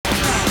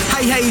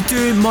Hey, how you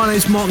doing? My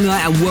name's Mark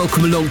Knight and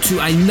welcome along to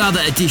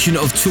another edition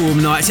of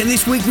Toolroom Nights. And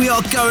this week we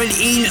are going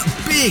in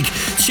big.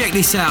 Check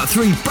this out,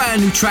 3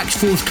 brand new tracks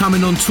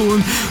forthcoming on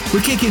Toolroom.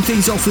 We're kicking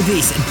things off with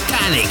this,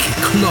 Danik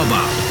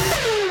Clobber.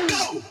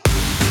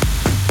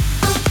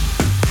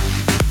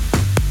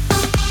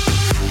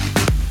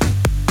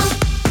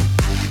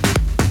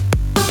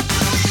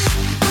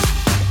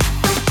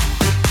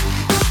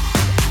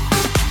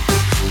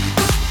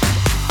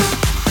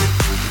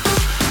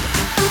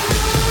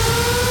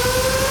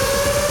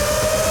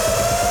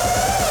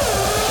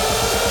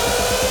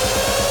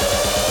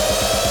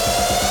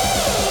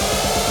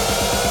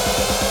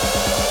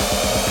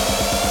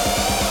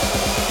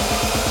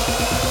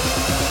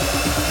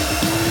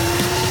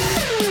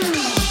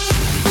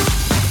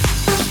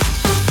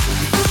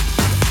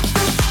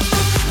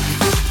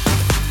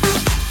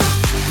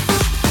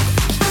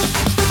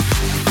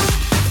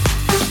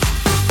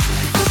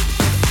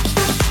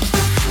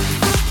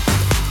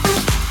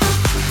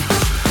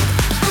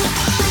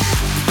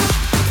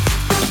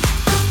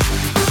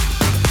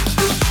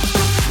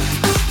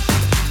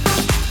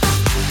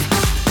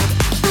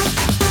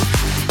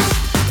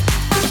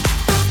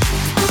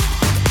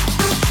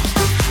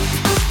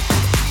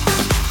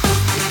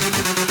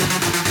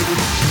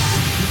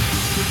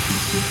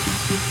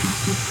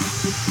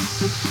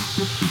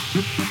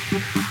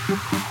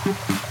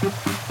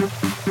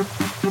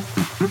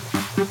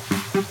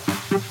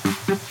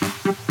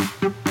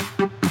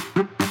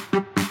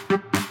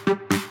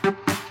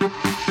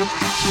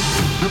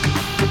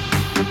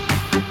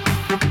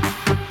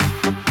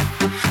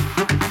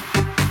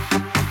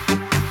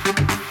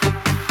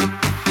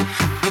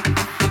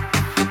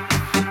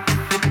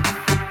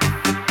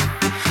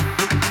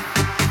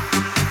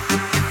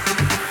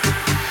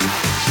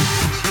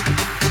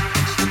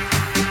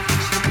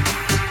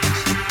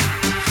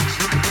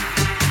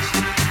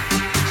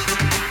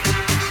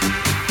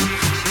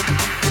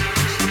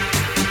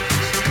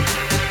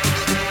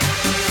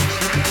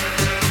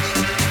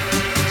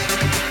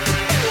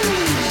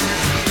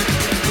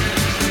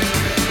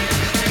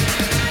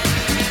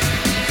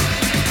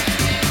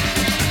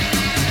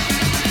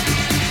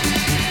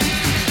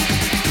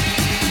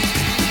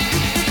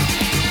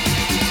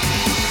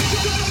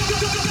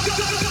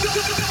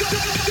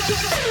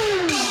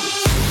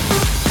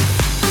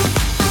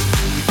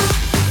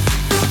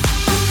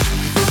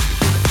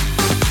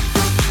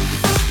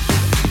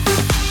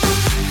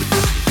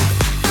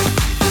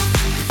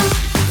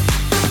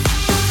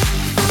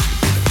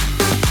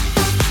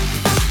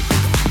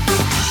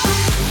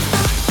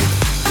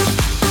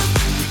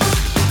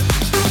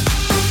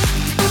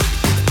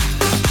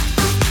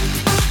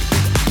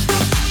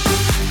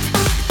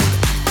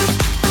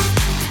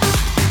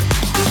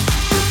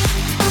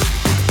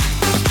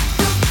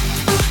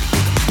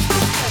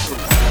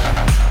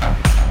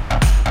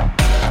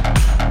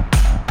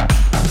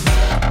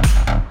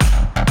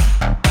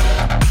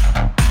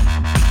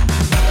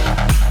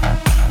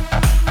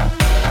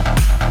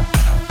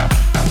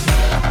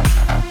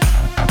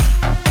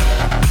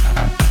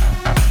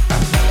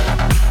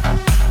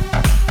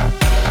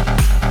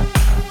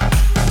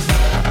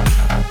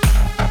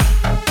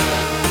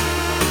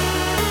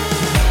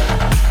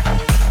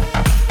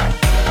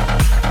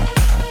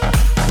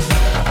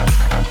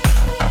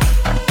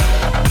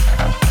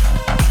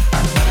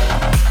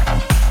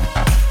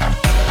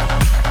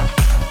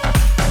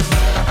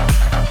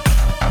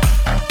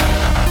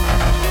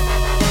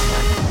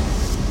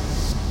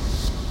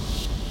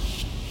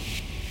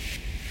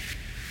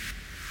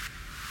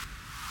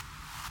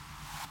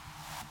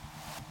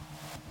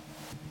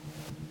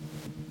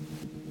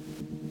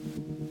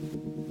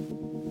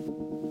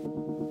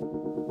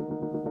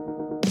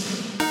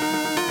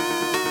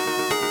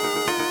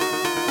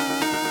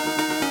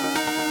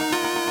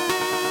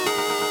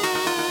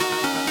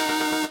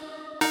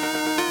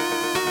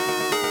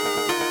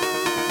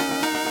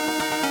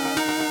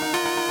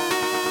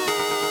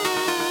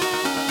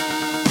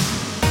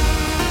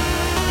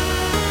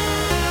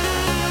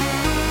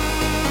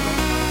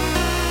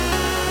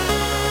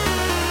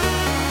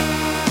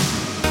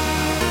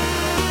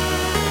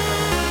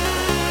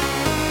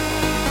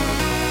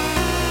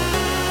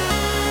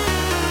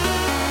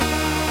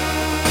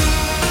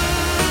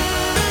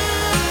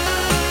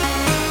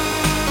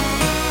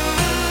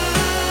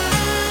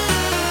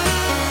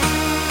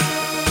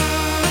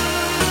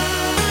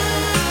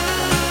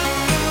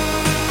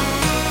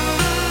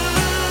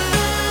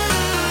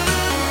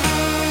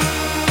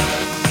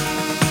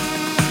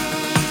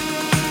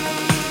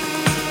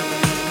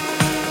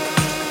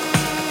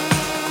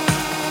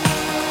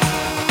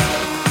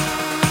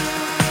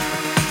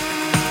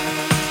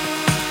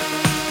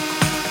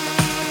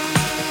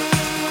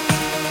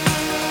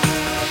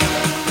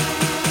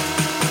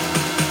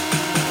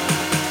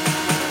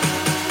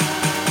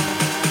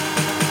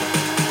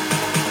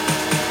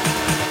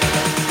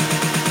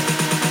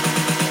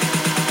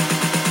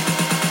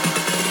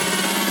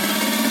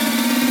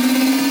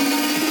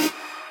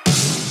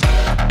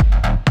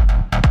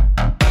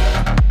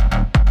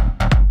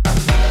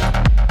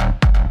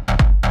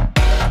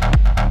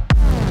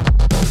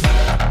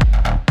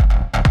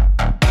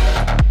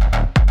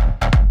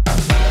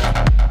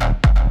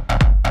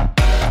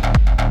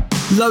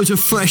 loads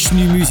of fresh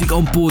new music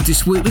on board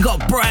this week. We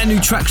got brand new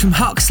tracks from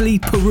Huxley,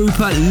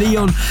 Parupa,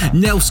 Leon,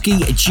 Nelski,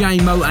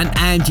 JMO and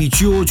Andy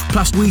George.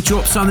 Plus we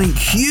dropped something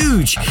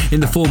huge in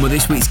the form of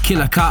this week's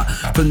killer cut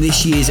from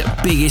this year's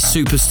biggest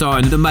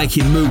superstar in the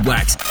making, Mood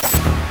Wax.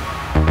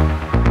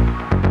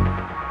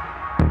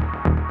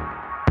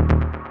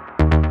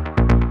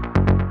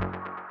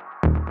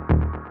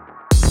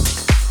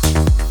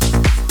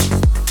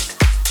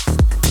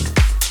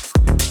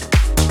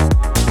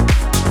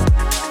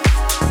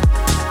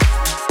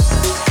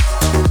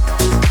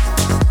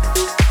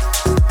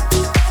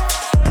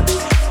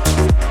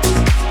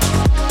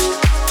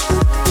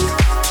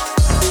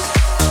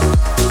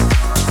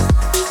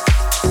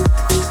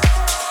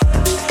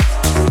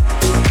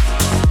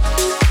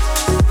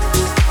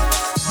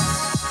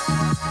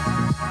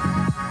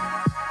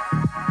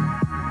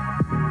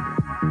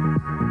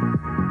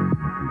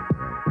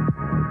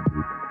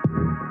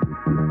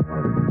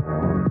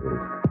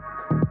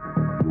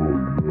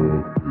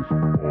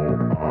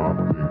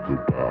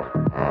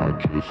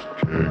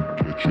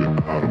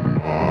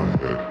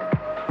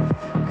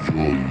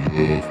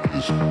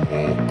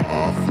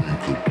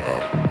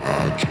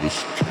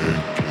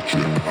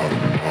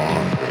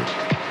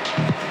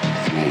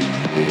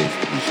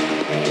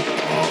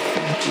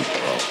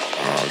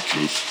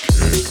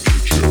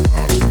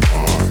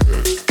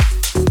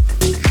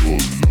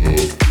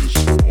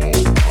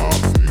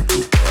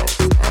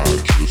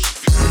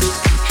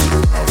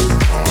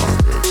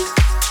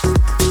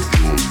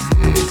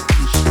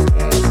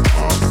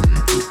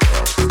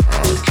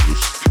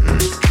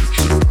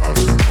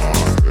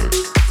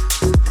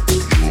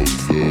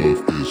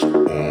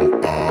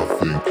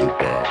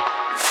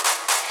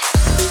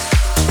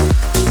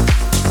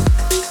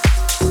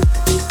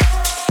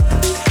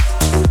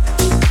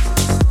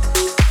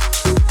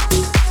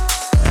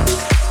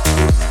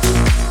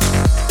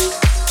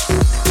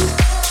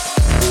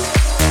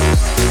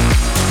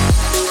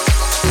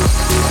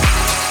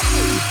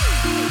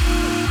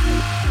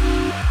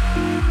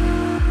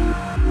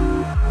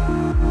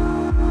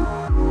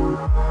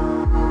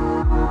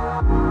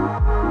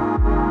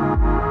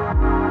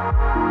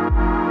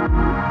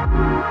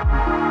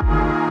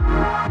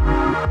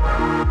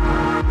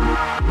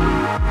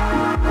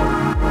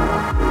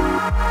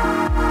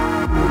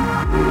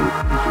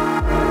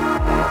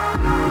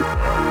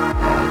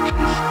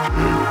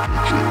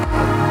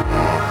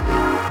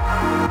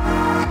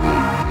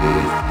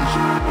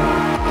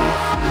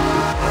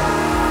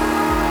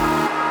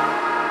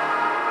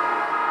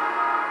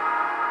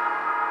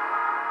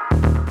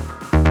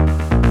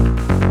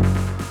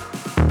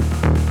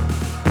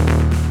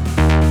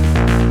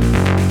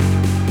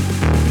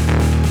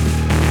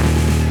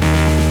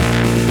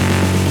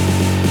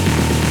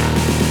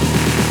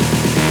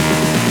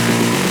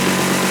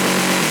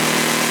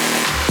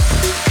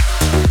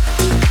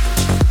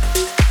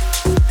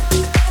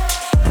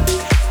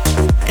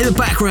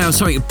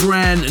 Something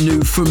brand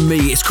new from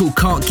me. It's called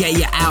Can't Get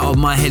You Out of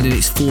My Head and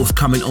it's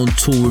forthcoming on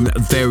Toolroom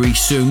very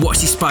soon. Watch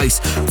this space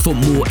for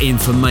more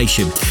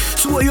information.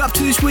 So what are you up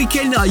to this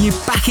weekend? Are you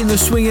back in the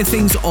swing of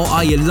things or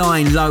are you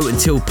lying low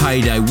until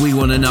payday? We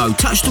want to know.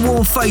 Touch the wall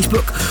on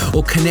Facebook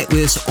or connect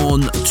with us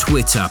on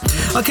Twitter.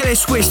 Okay, let's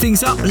switch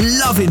things up.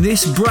 Loving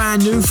this,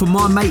 brand new from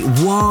my mate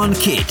One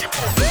Kid.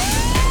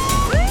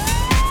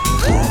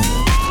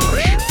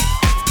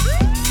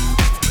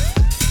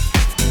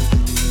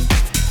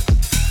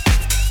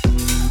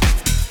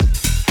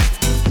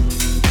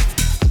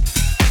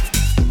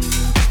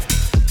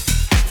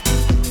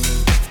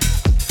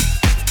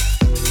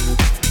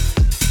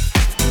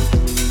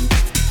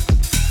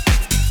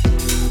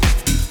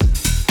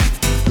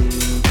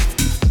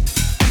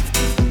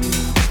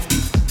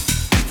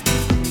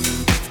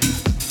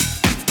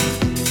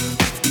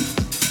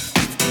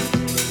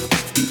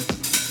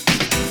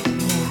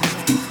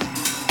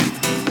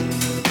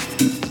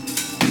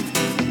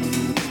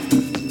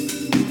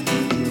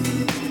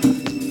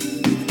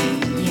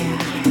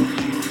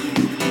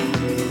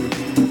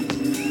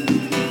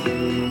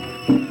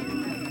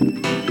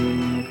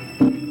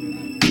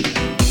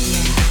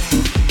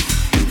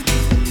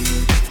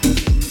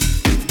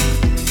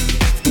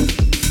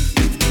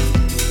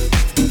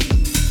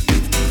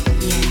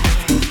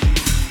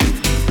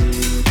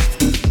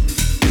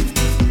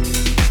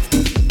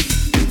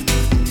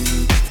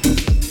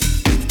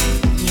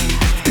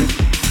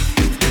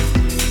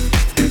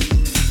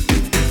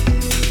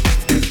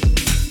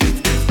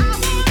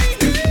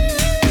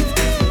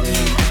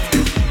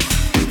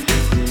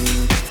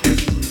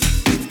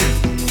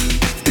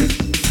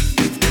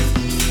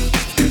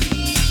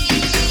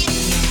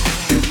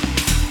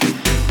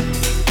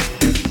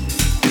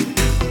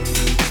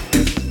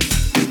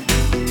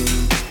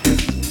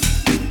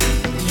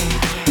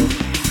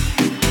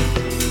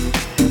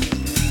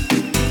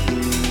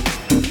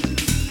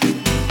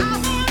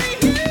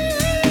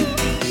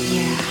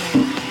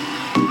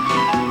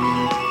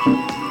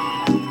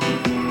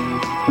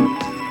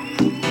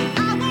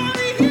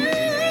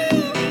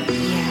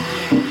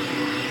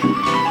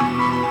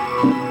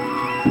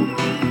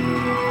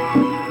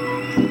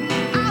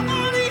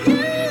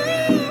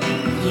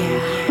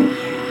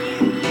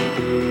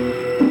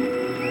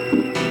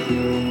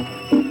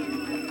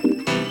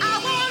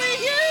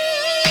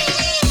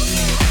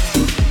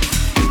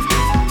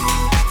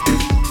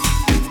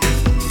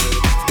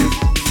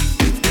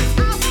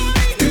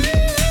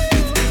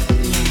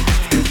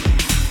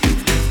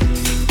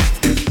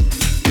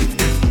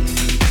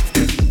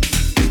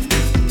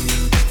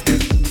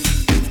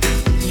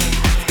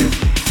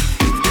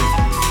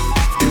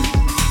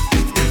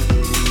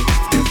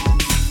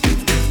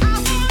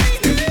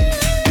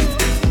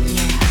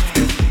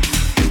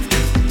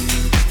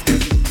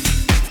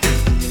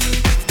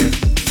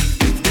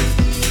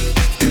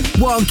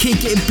 One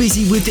Kid getting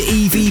busy with the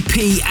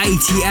EVP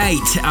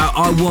 88.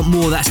 I Want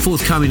More, that's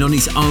forthcoming on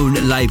his own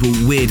label,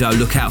 Weirdo.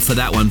 Look out for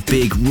that one,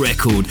 big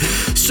record.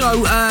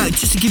 So,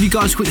 just to give you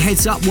guys a quick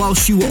heads up,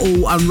 whilst you were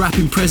all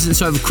unwrapping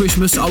presents over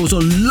Christmas, I was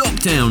on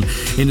lockdown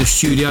in the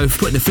studio,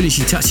 putting the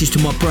finishing touches to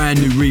my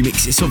brand new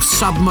remix. It's of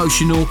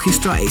Submotion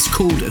Orchestra, it's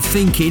called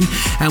Thinking,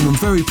 and I'm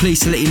very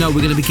pleased to let you know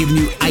we're going to be giving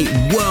you a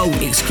world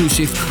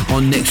exclusive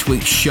on next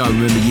week's show.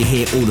 Remember, you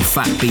hear all the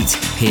fat beats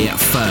here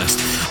first.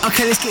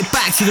 Okay, let's get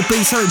back to the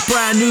beats. Something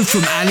brand new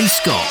from Ali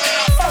Scott.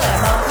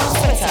 Follow Mark on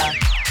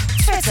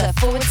Twitter.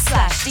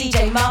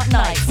 Twitter/DJ Mark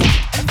Knight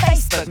and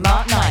Facebook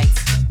Mark Knight.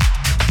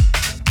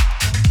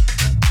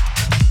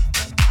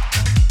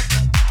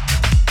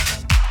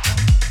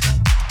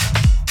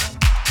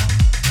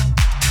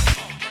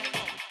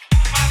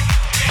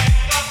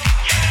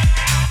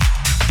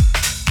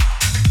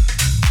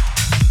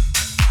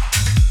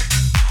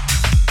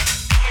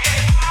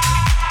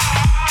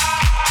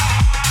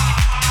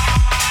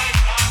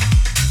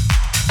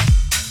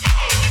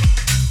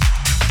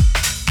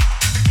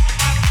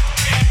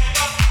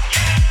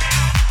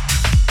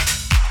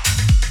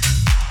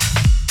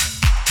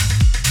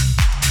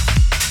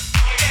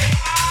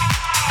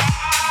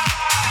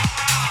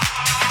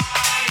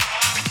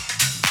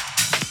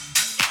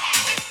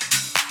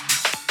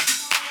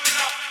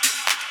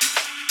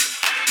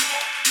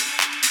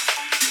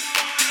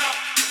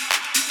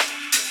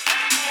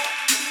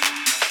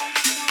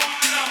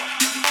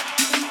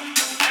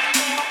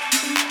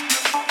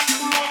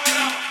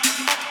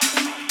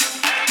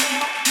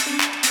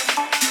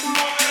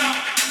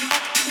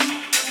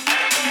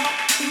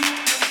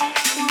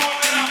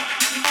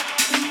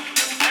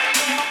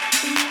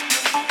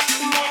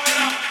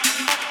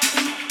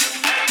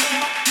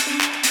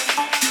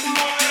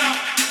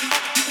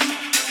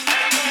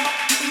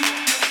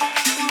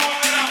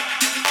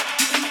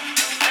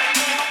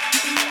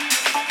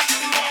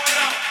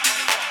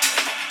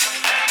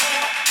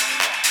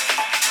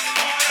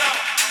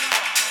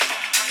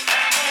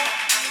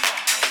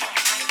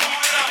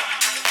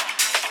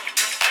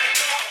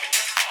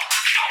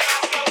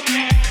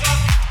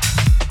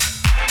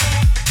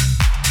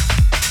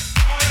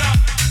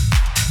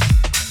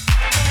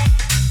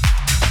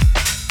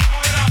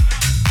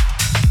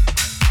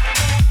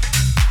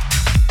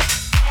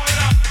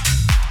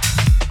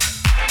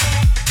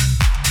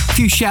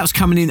 Few shouts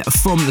coming in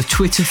from the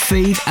Twitter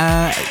feed.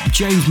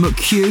 James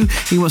McHugh,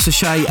 he wants to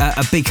say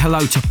a big hello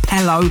to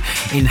Pello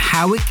in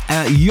Howick.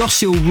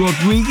 Yosil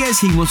Rodriguez,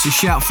 he wants to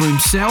shout for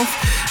himself.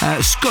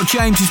 Scott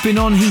James has been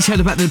on. He's heard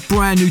about the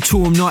brand new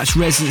Toolroom Nights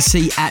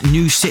residency at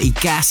New City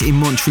Gas in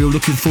Montreal.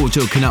 Looking forward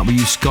to hooking up with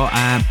you, Scott.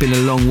 Been a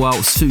long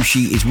while.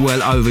 Sushi is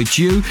well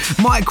overdue.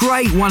 Mike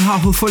Gray, one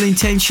half of Full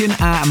Intention,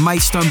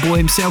 Maidstone boy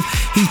himself.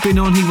 He's been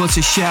on. He wants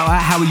to shout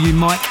out. How are you,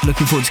 Mike?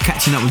 Looking forward to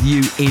catching up with you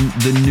in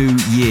the new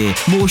year.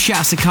 More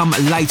shouts to come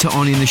later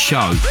on in the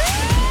show.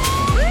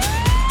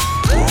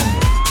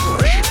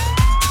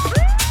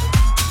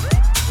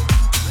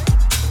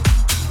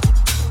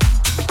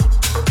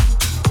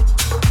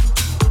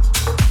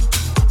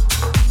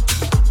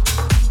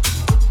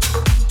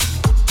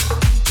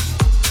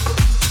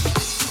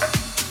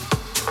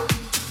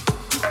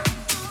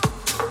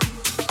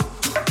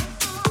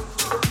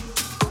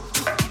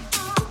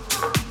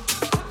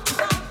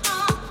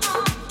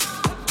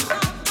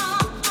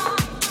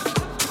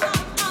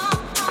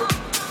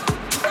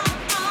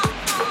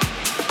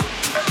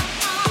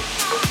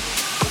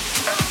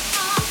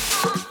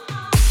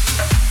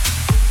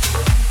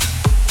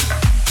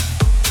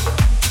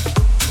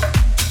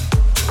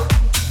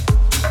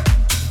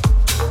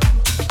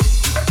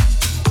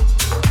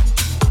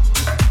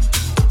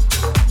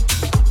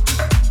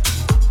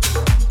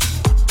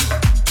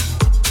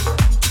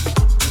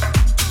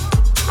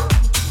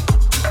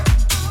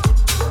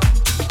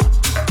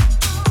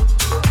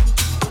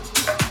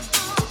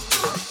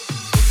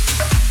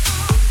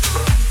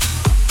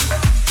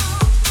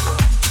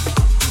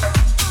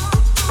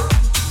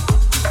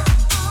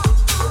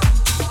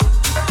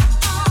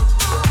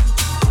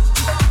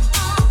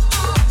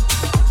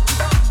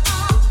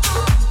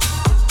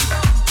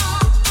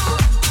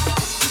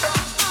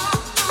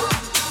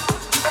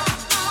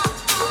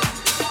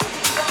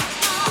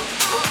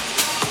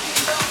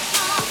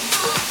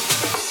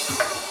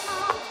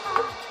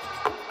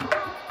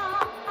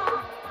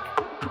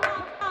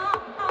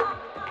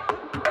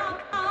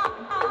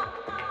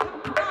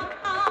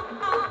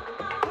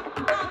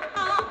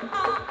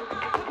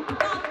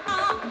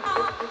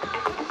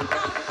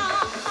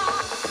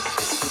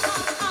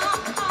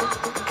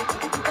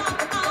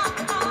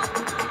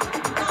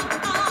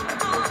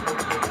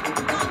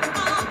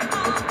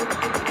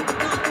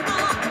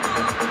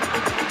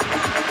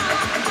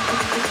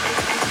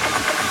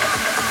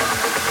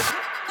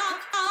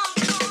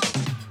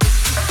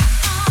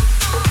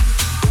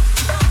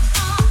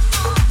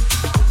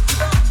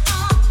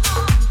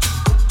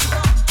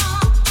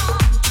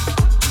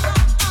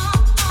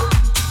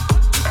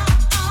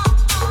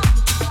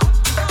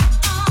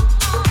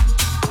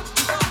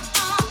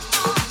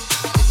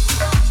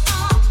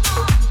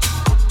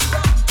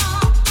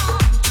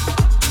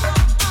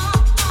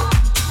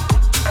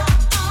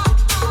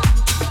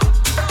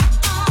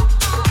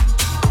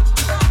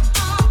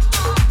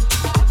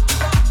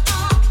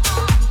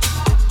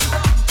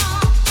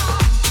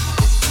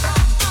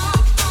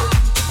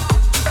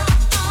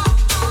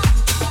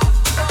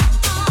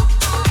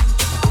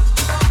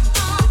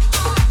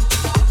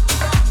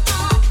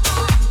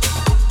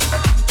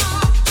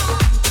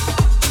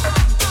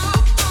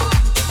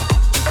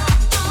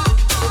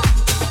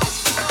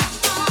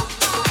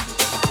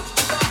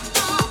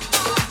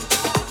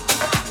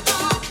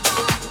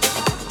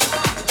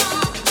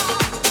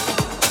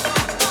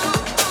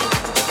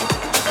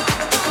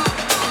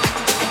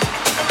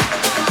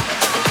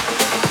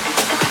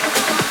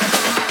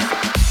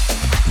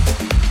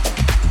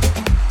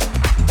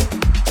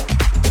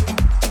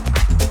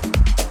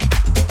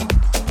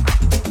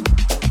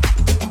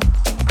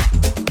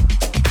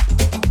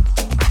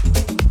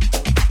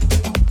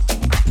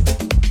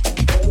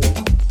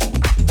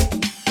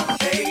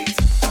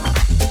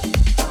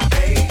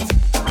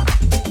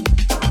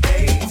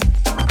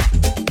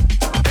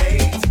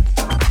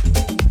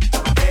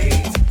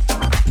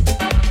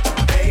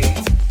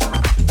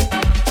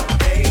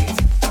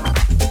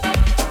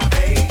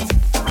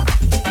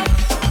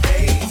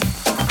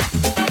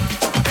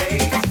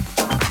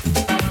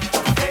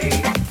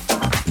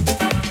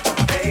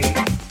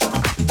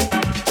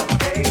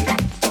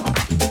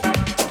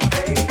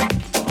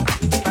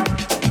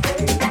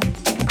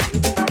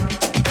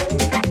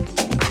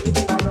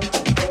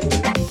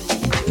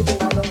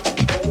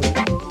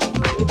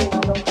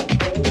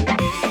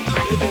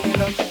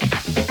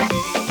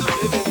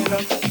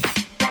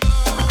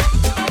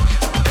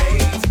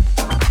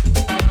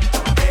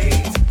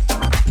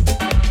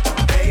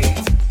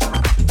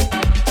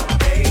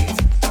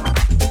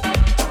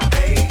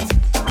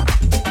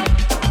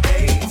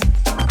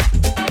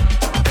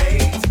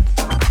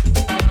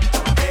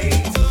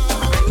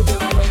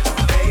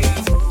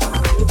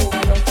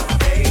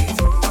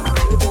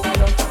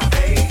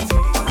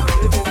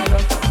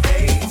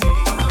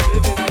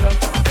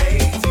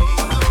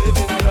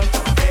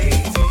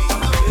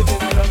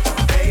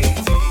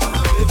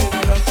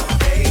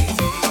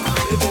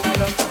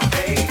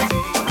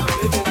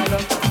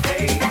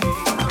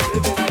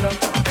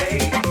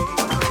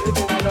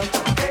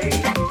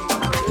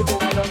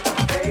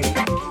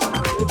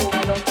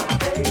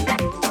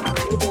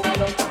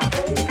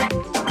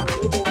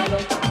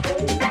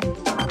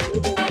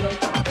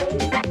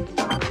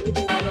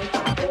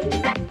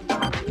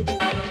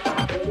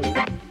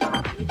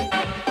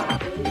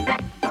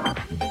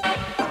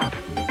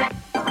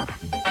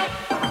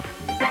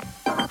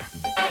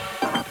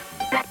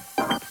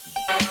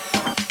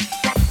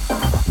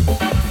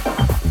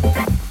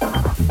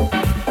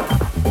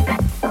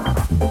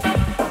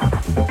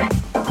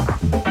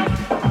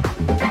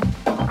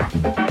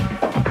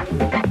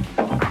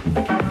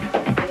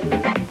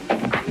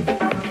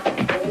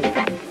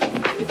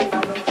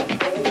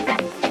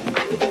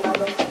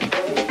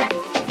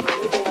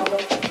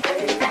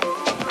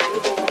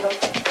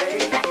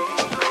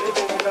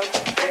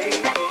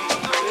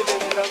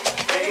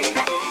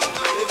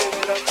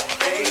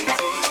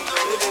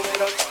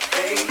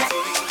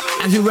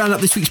 As we round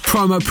up this week's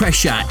promo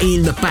pressure,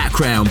 in the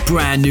background,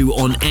 brand new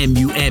on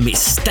MUM, it's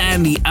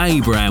Stanley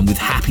Abraham with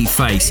Happy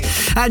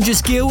Face.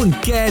 Andrews Gill and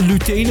Gare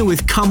Ludina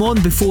with Come On,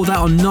 before that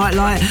on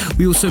Nightlight.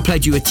 We also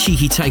played you a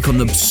cheeky take on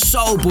the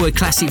Soul Boy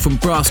classic from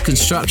Brass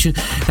Construction.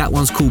 That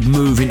one's called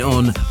Moving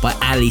On by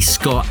Ali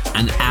Scott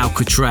and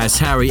Alcatraz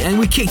Harry. And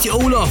we kicked it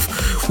all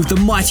off with the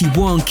mighty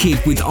One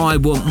Kid with I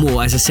Want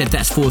More. As I said,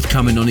 that's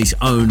forthcoming on his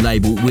own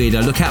label,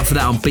 Weirdo. Look out for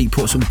that on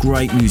Beatport, some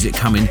great music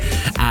coming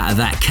out of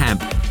that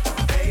camp.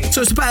 So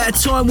it's about that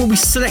time when we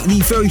select the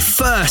very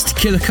first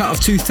Killer Cut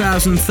of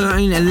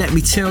 2013, and let me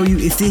tell you,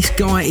 if this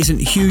guy isn't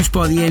huge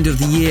by the end of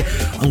the year,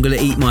 I'm going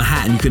to eat my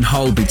hat and you can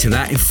hold me to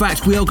that. In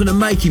fact, we are going to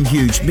make him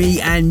huge,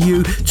 me and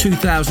you.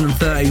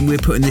 2013, we're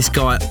putting this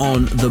guy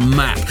on the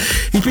map.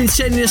 He's been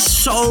sending us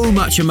so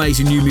much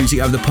amazing new music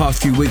over the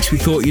past few weeks. We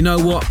thought, you know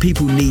what,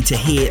 people need to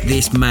hear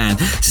this man.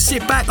 So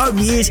sit back,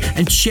 open your ears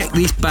and check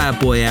this bad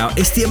boy out.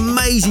 It's the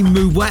amazing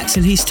Mood Wax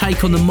and his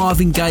take on the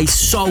Marvin Gaye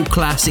soul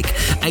classic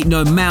Ain't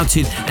No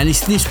Mountain, and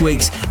it's this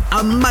week's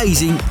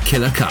amazing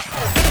Killer Cut.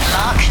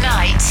 Mark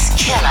Knight's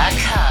Killer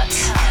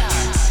Cut.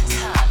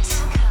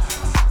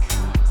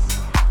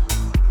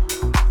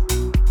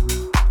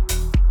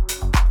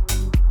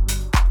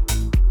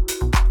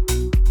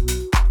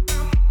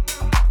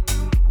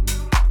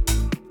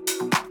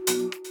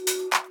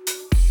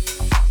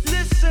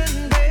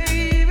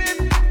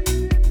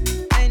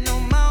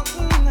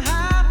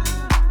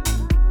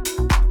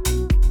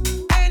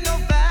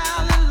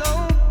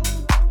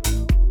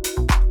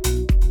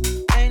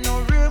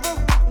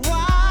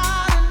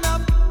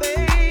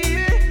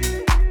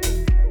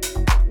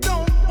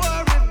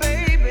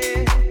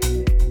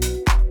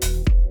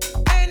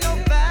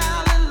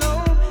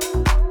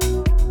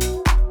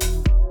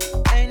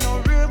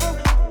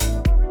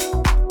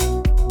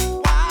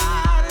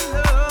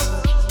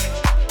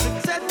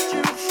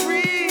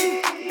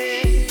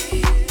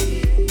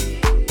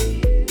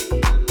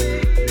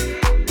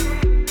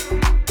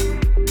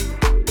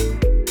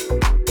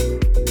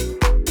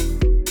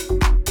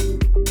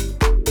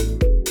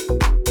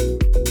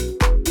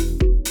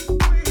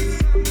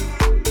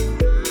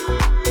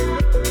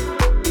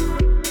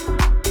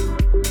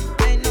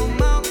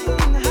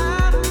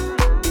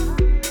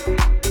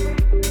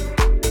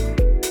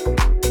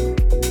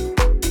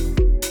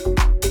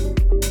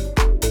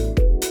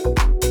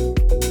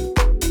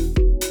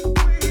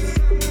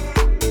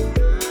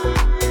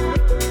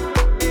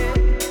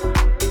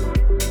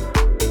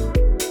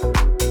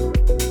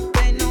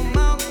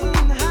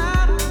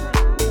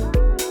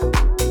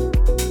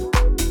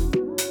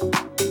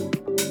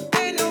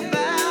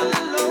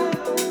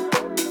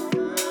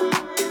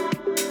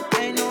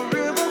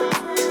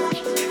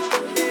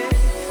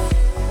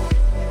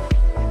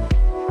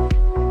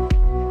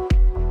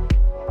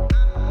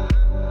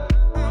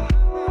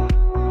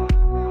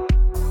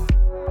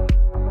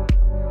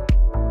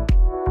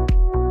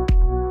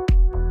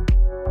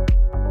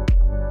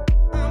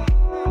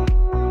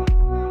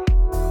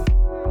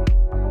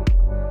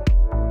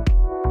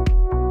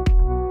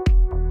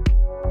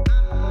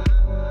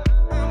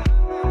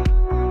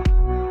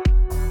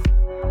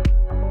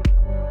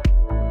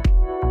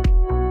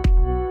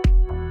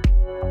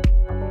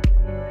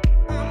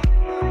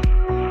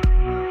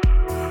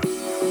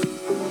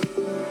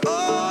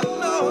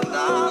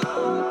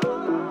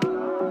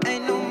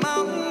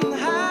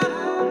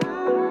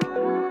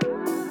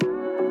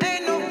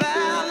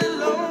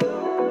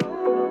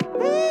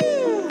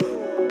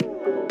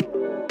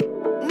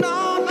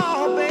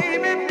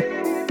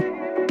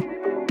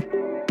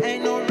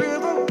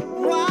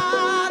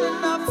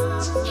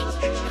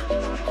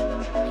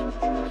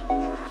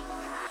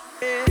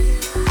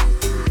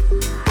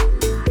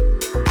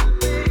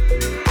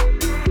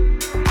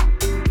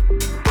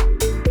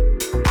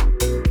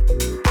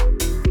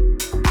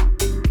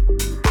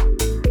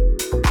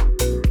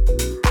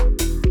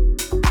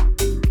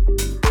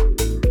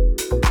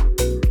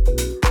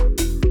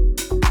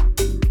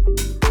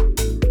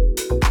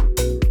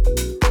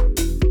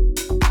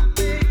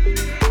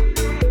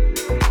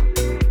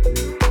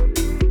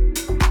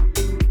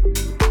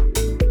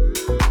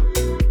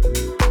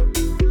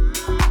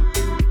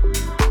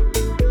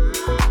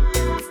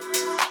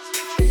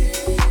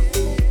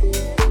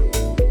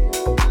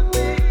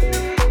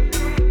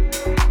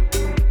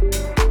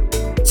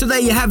 there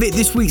you have it,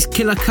 this week's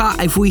Killer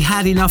Cut. If we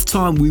had enough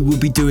time, we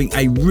would be doing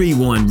a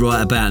rewind right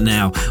about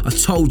now. I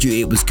told you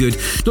it was good.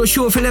 Not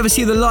sure if it'll ever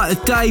see the light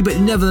of day, but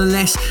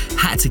nevertheless,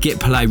 had to get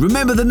play.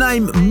 Remember the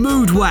name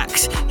Mood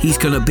Wax. He's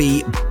going to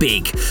be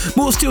big.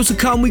 More still to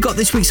come. We got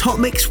this week's Hot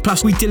Mix,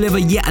 plus we deliver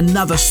yet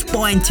another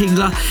spine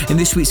tingler in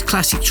this week's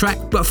classic track.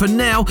 But for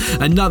now,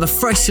 another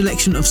fresh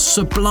selection of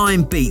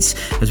sublime beats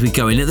as we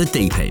go in at the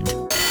deep end.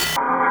 At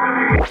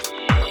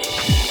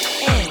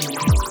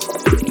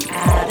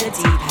the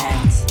deep end.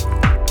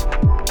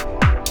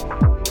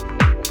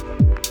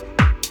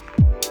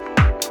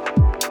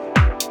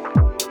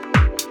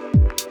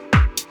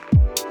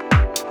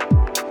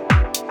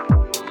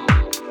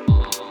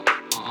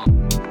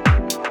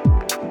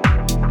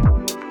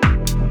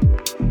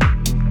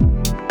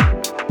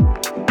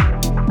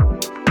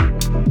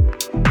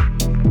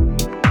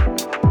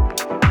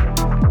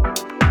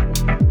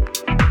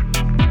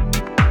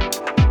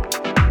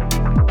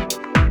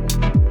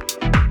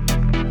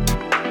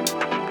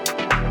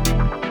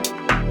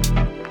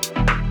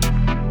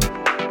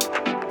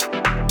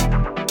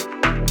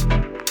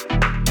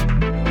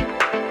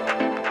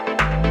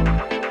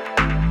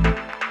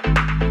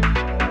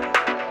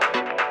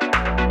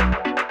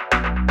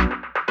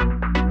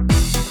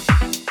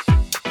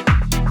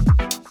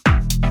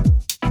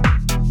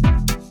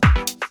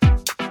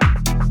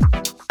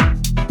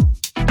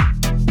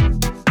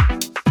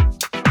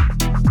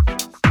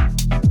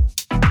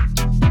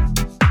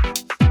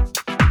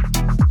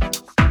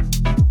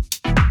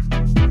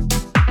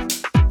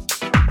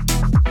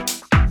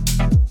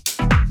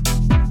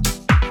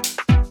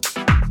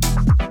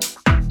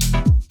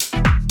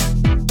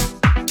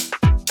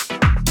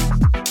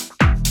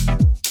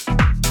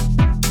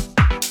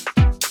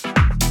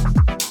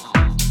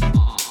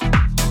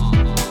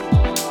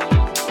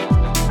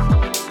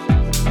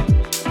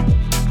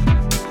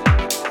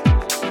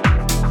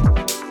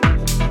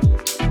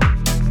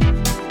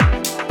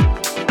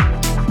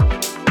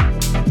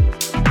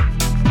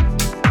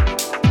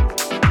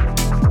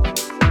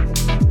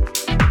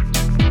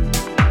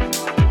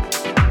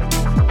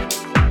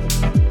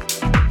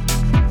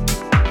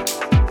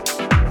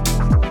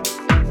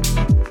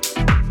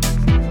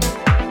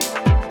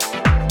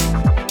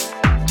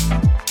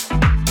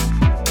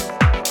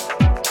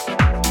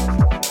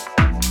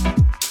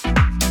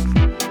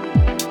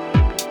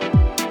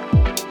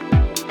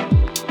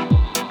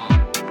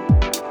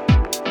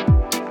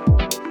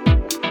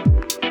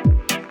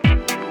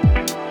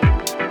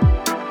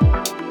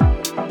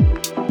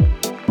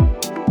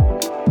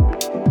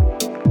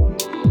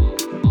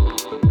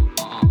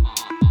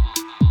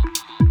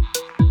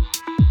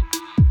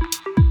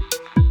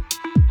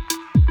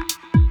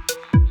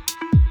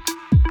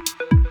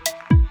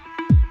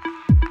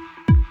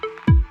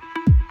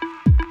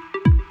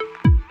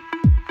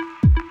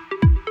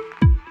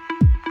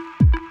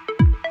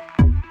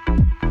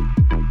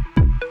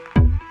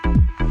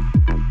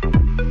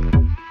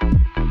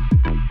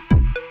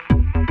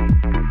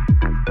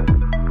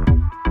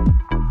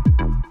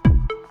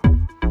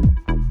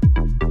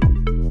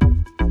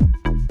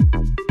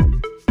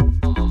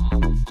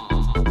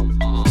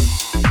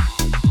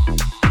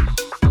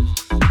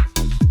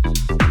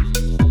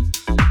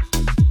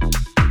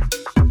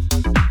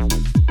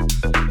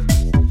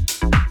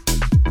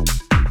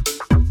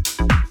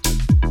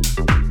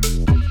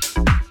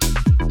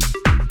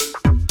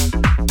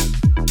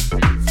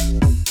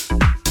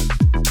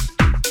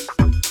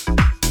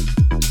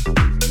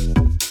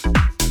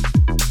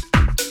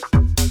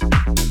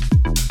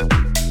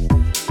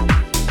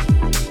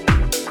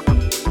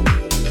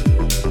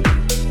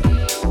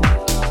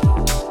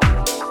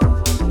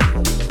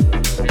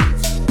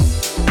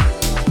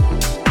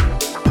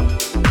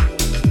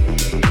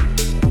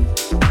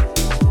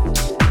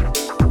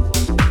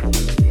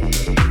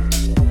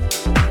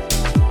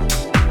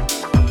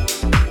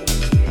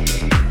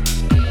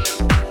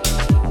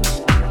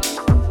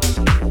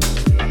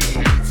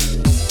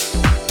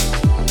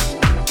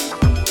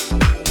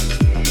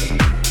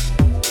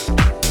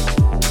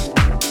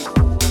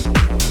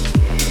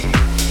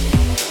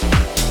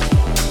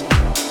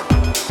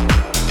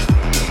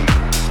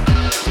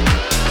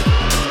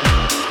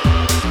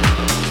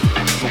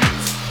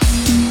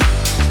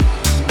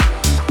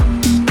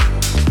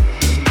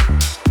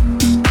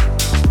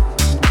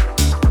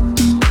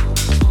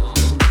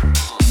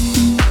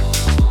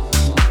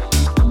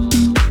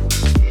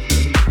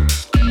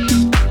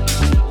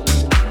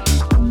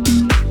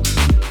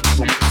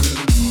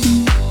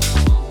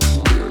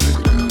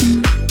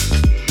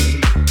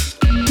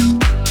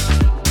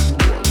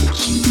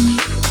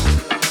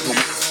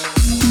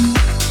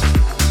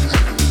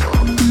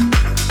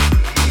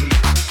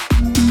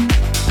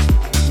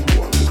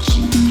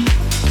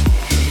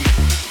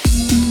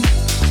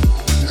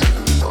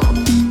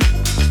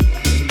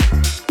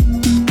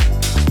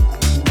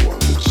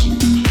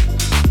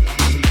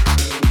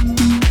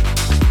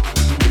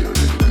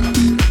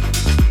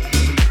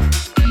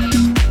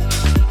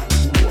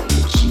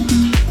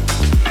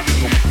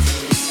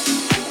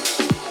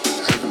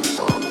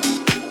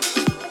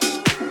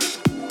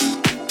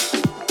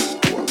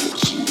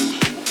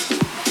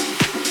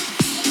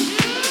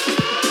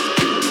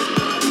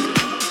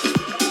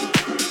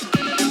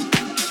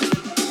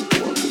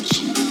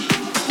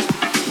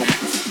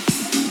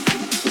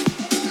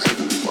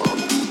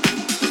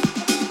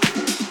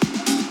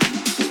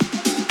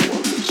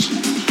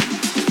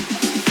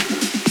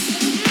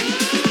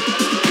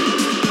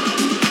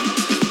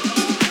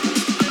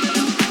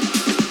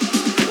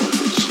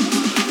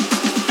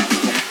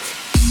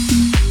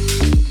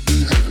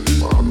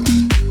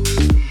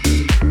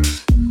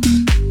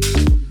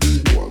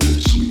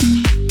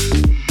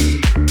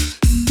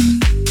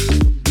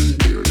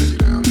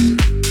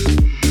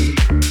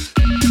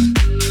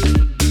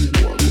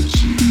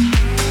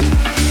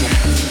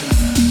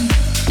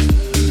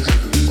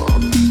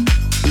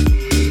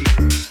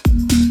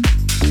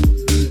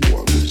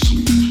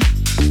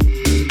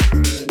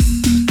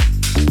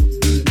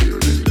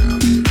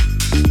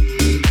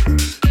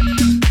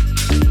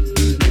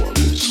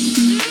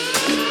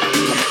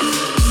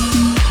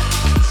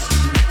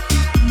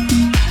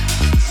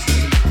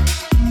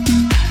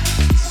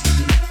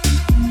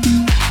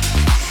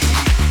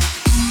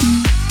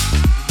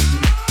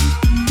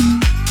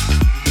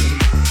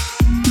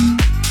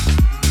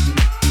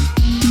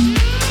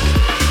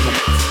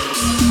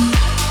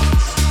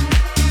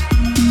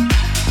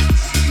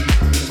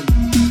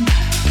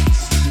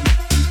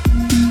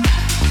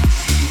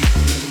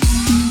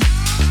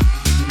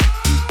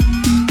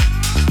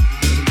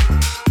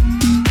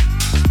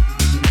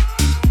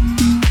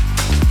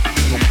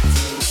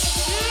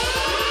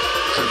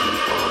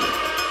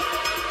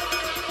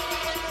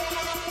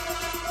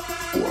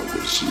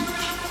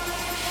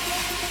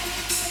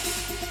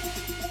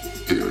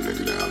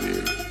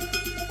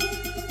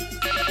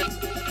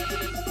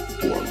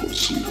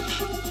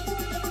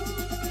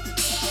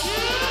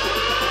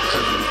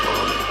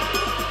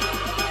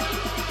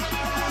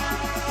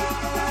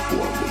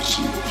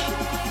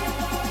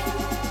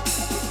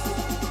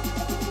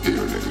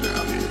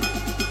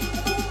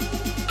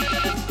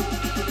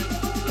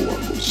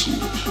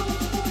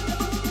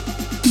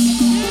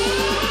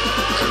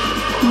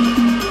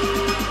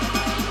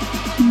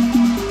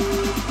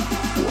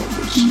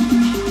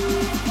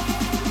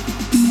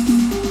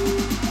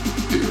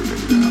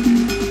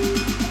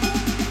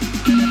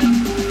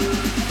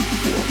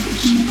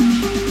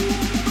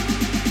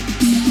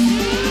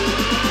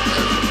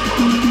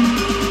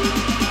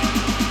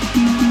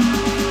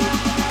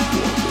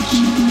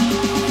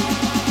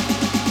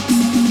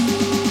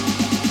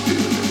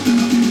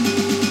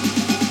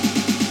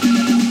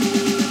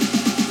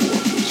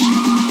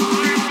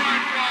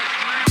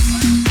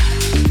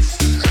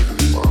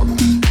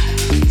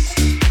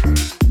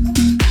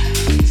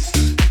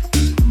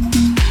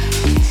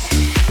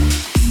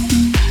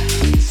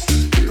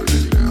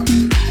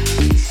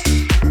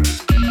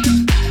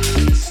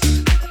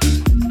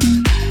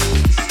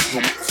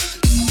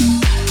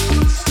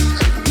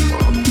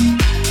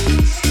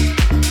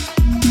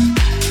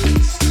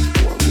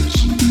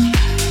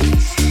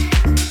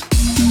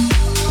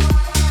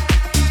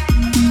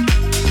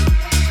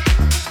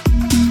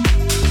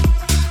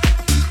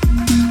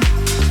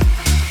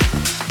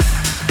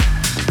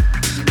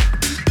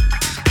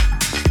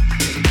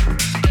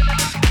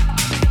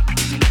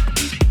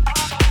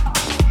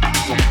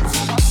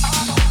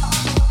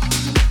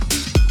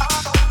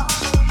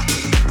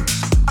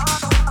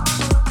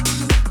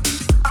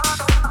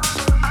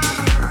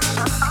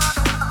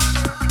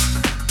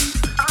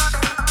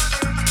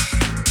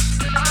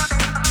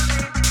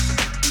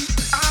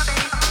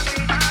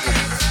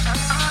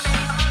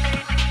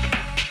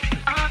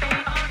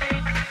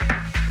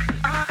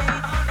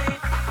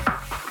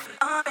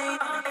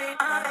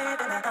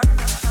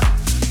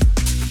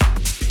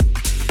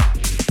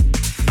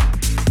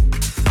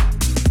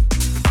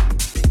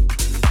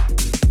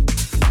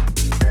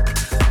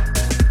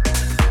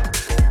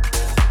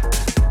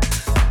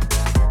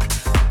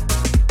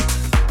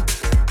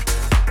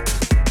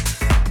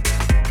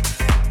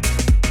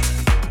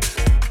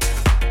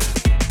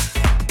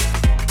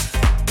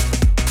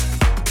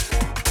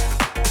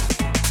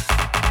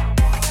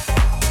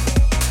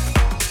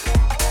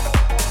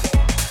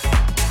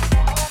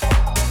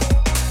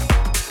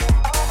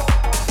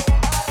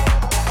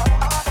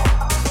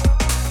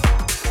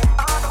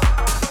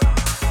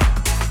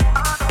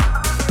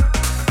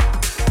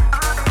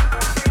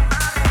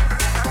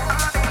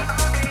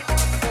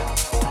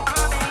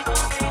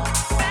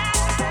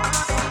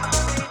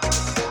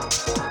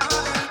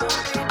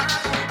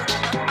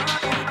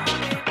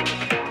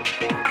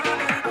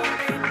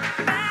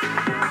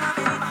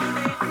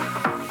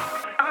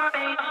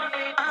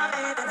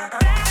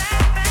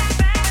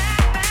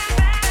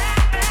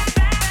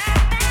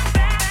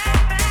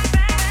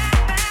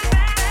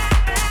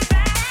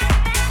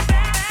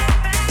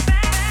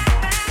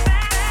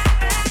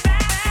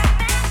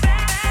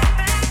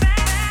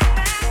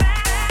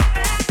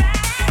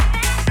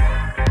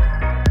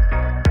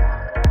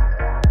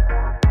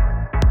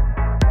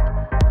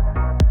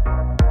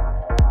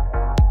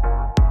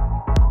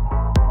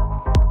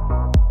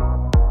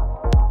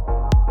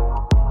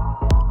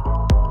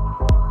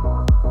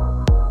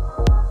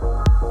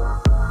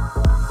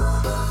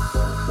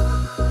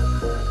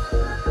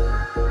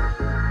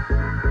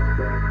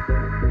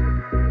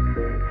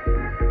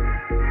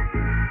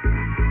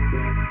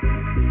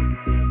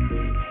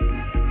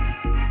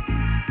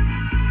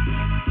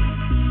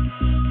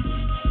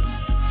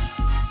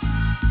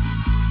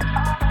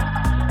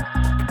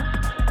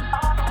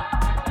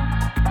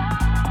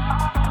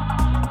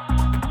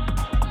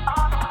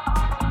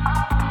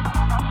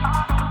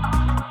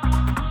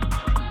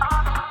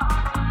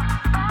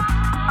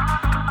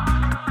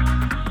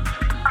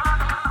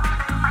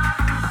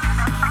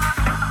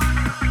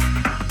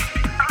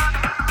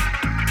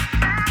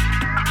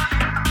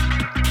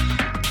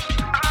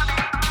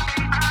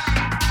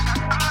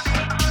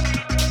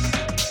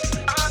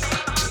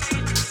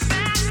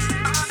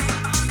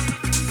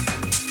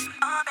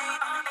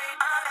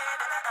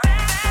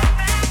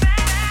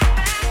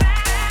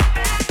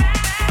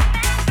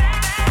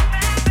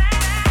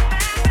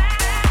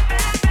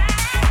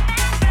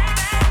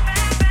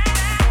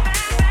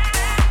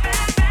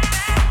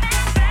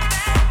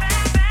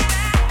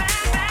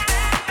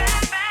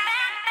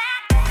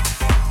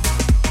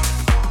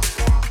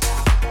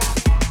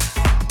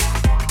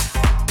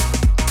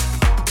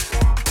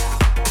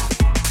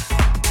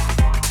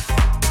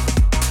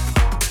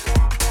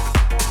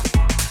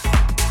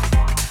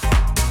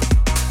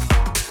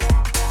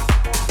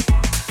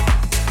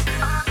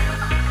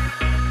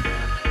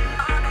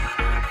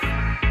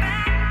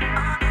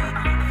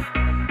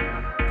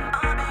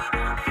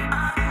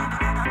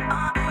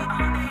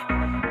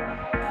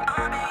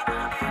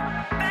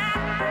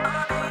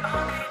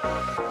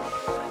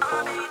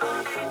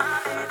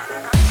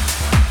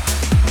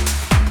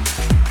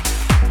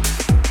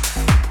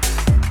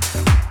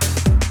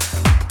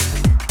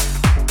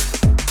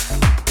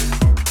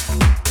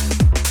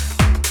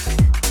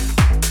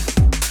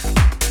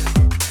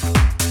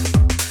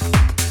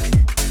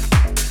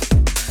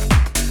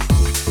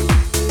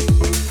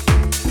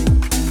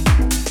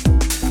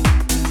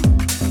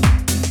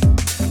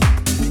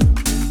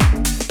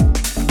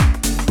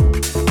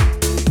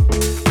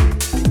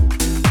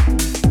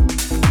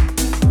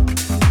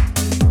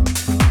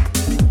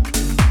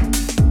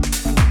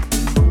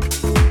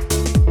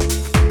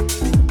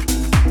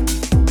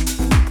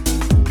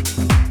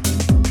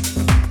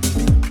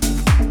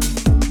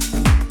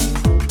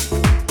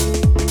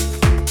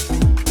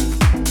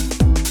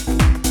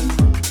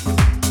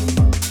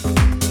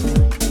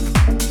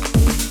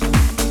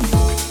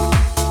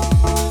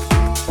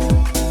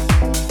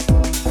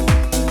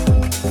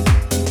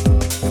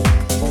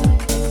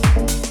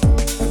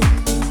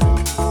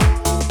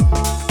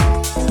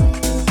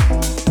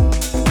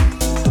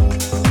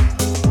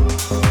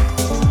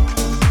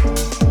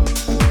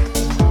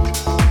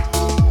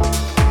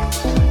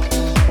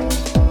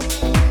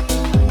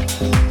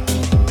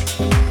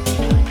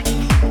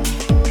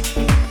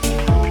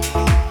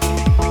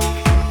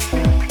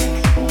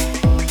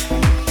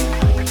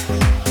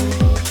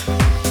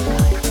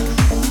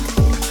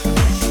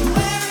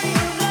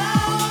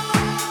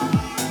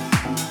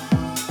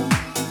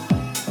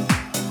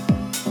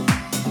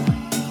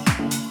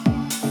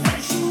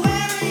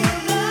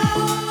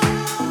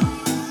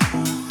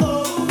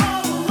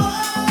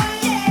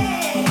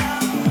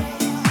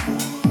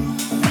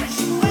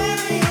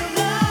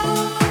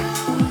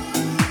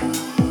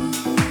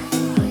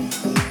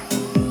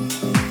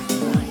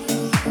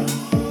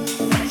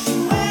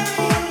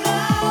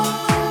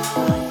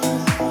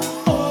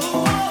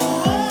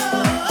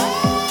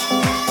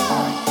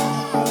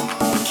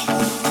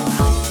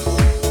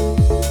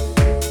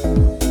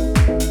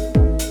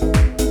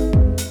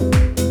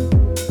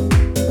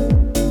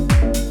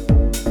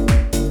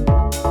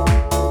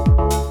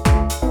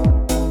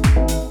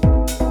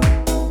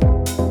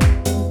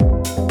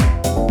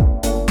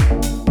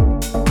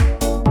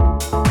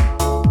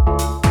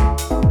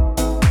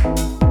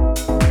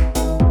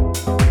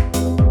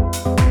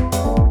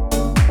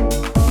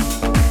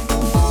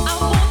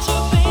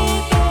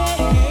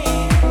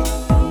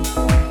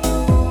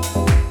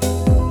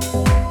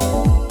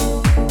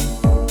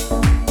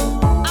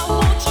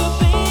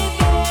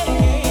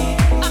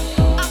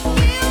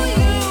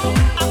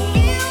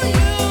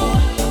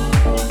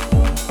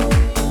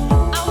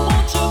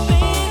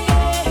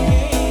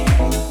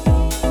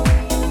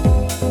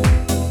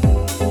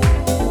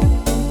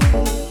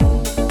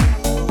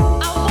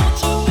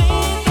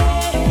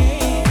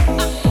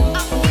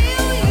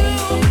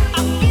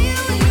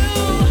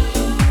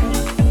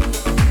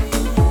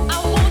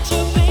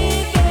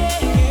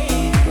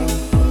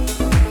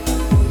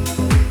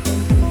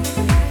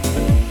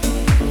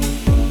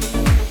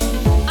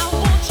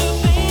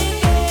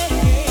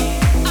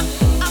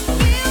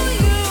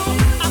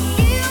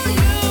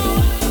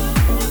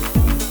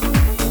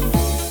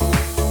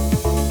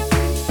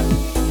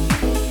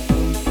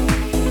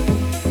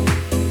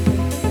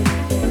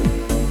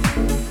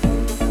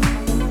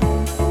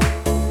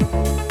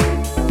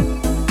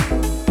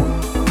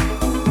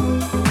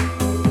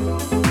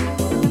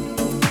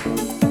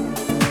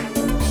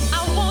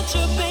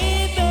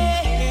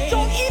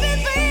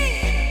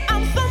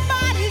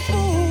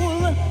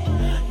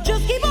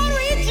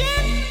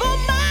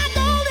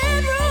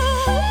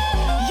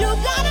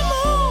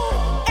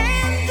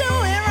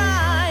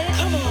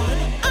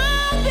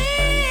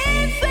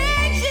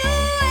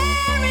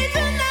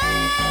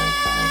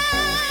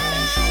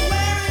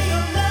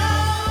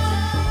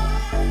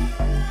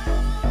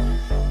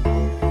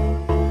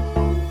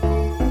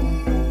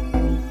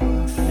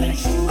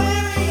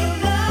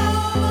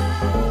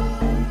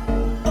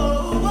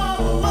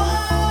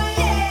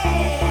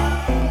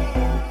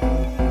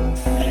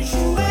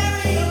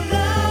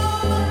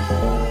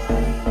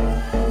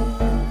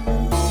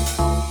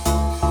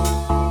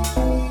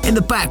 In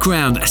the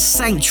background, a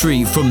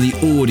Sanctuary from the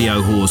Audio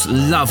Horse,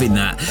 loving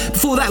that.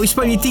 Before that, we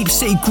spun you Deep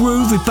City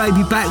Groove with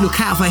Baby Back. Look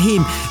out for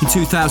him in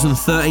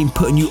 2013,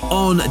 putting you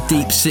on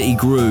Deep City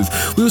Groove.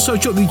 We also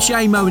dropped you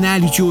J-Mo and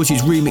Andy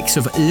George's remix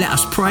of Let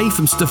Us Pray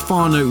from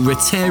Stefano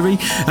Retteri,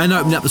 and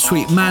opened up the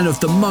sweet Man of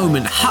the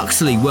Moment,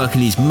 Huxley,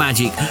 working his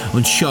magic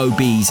on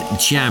Showbiz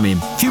Jamming.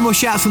 A few more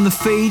shouts from the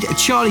feed.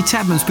 Charlie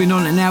Tabman's been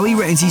on it now. He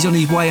reckons he's on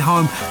his way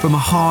home from a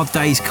hard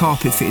day's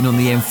carpet fitting on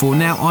the M4.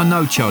 Now, I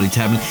know Charlie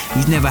Tabman,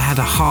 he's never had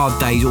a hard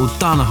day's or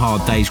done a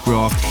hard day's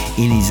graft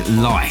in his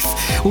life.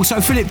 Also,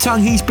 Philip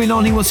Tongue, he's been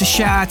on. He wants a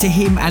shout out to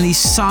him and his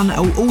son,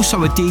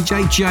 also a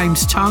DJ,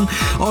 James Tongue.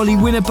 Ollie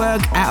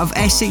Winterberg out of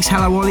Essex.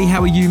 Hello, Ollie.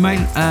 How are you, mate?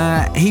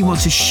 He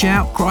wants a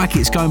shout. Crikey,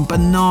 it's going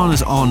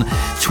bananas on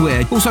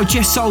Twitter. Also,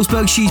 Jess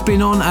Salzberg, she's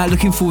been on.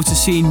 Looking forward to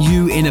seeing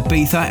you in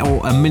Ibiza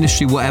or a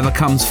ministry, whatever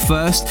comes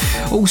first.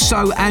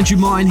 Also, Andrew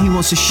Martin, he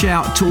wants a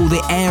shout to all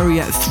the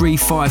Area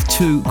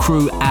 352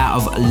 crew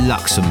out of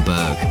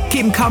Luxembourg.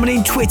 Keep them coming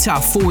in. Twitter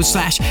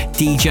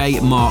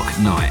 /DJ Mark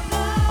Knight.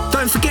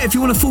 Don't forget, if you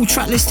want a full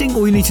track listing,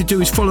 all you need to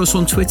do is follow us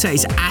on Twitter.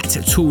 It's at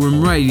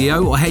Toolroom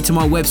Radio, or head to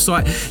my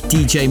website,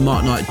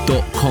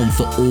 djmarkknight.com,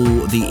 for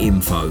all the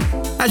info.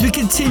 As we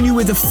continue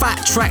with the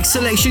fat track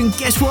selection,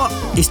 guess what?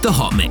 It's the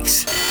Hot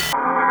Mix.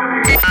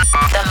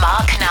 The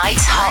Mark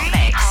Knight's Hot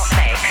Mix.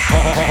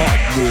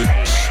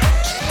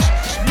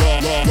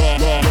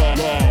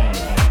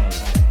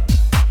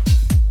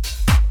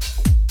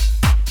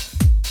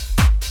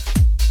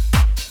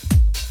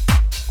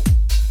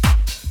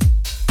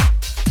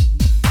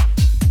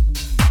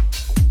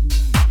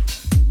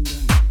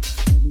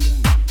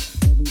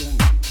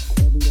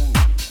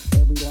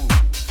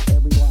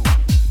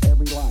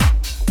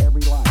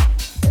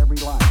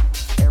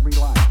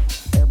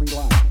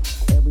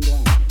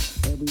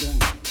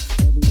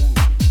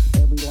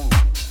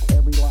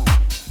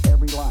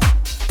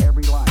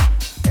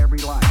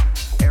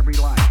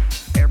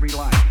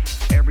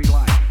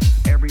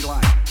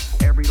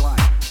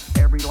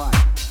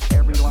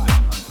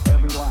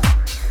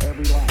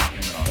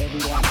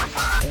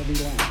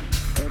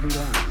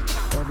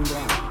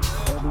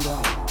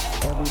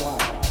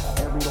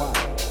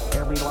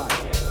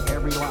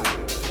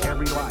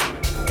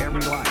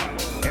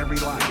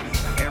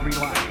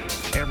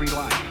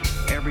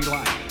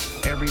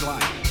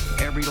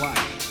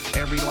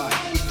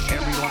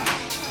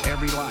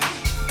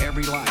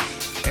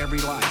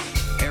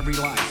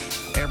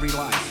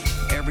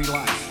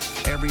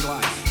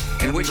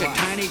 In which a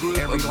tiny group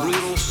of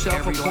brutal,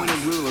 self-appointed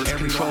rulers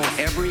control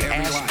every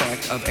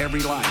aspect of every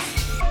life.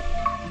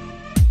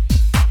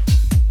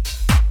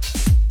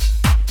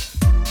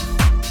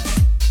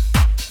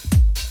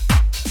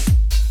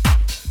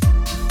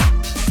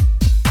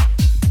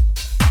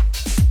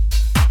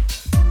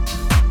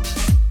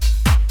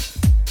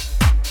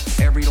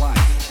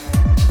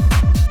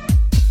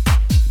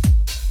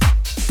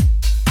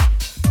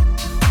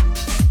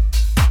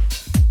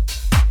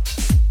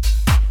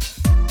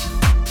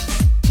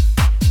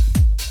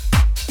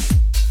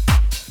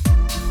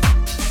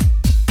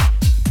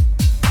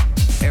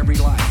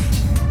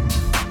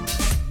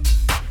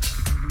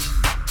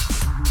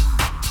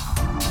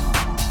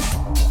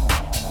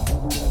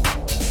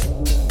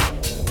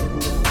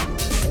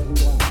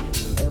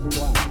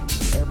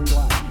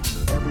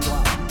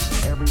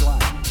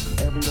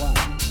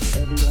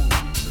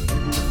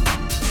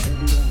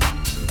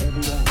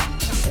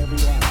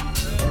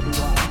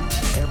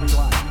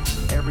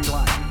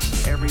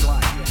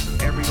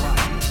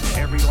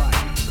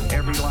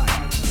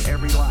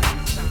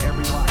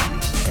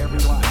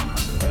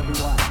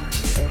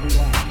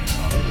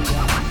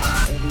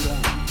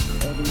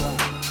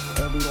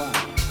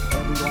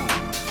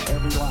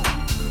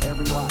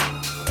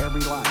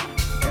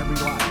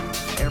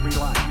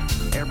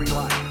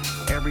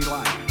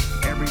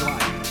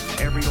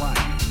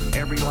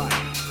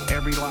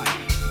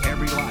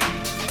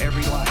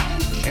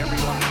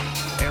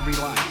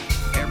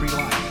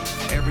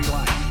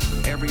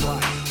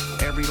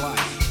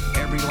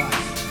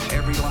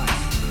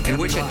 In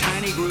which a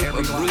tiny group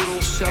of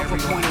brutal,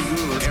 self-appointed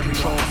rulers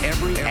control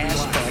every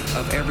aspect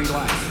of every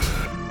life.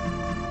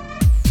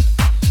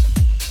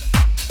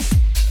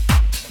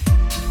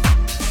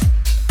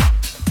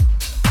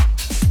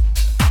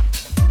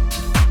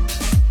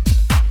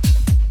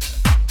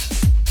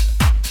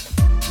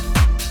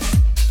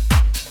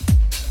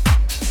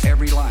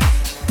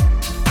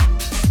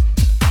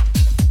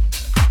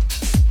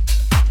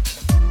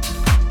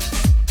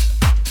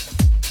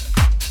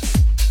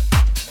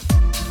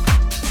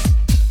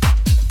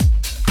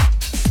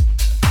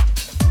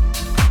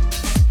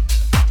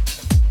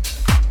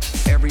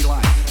 Every life.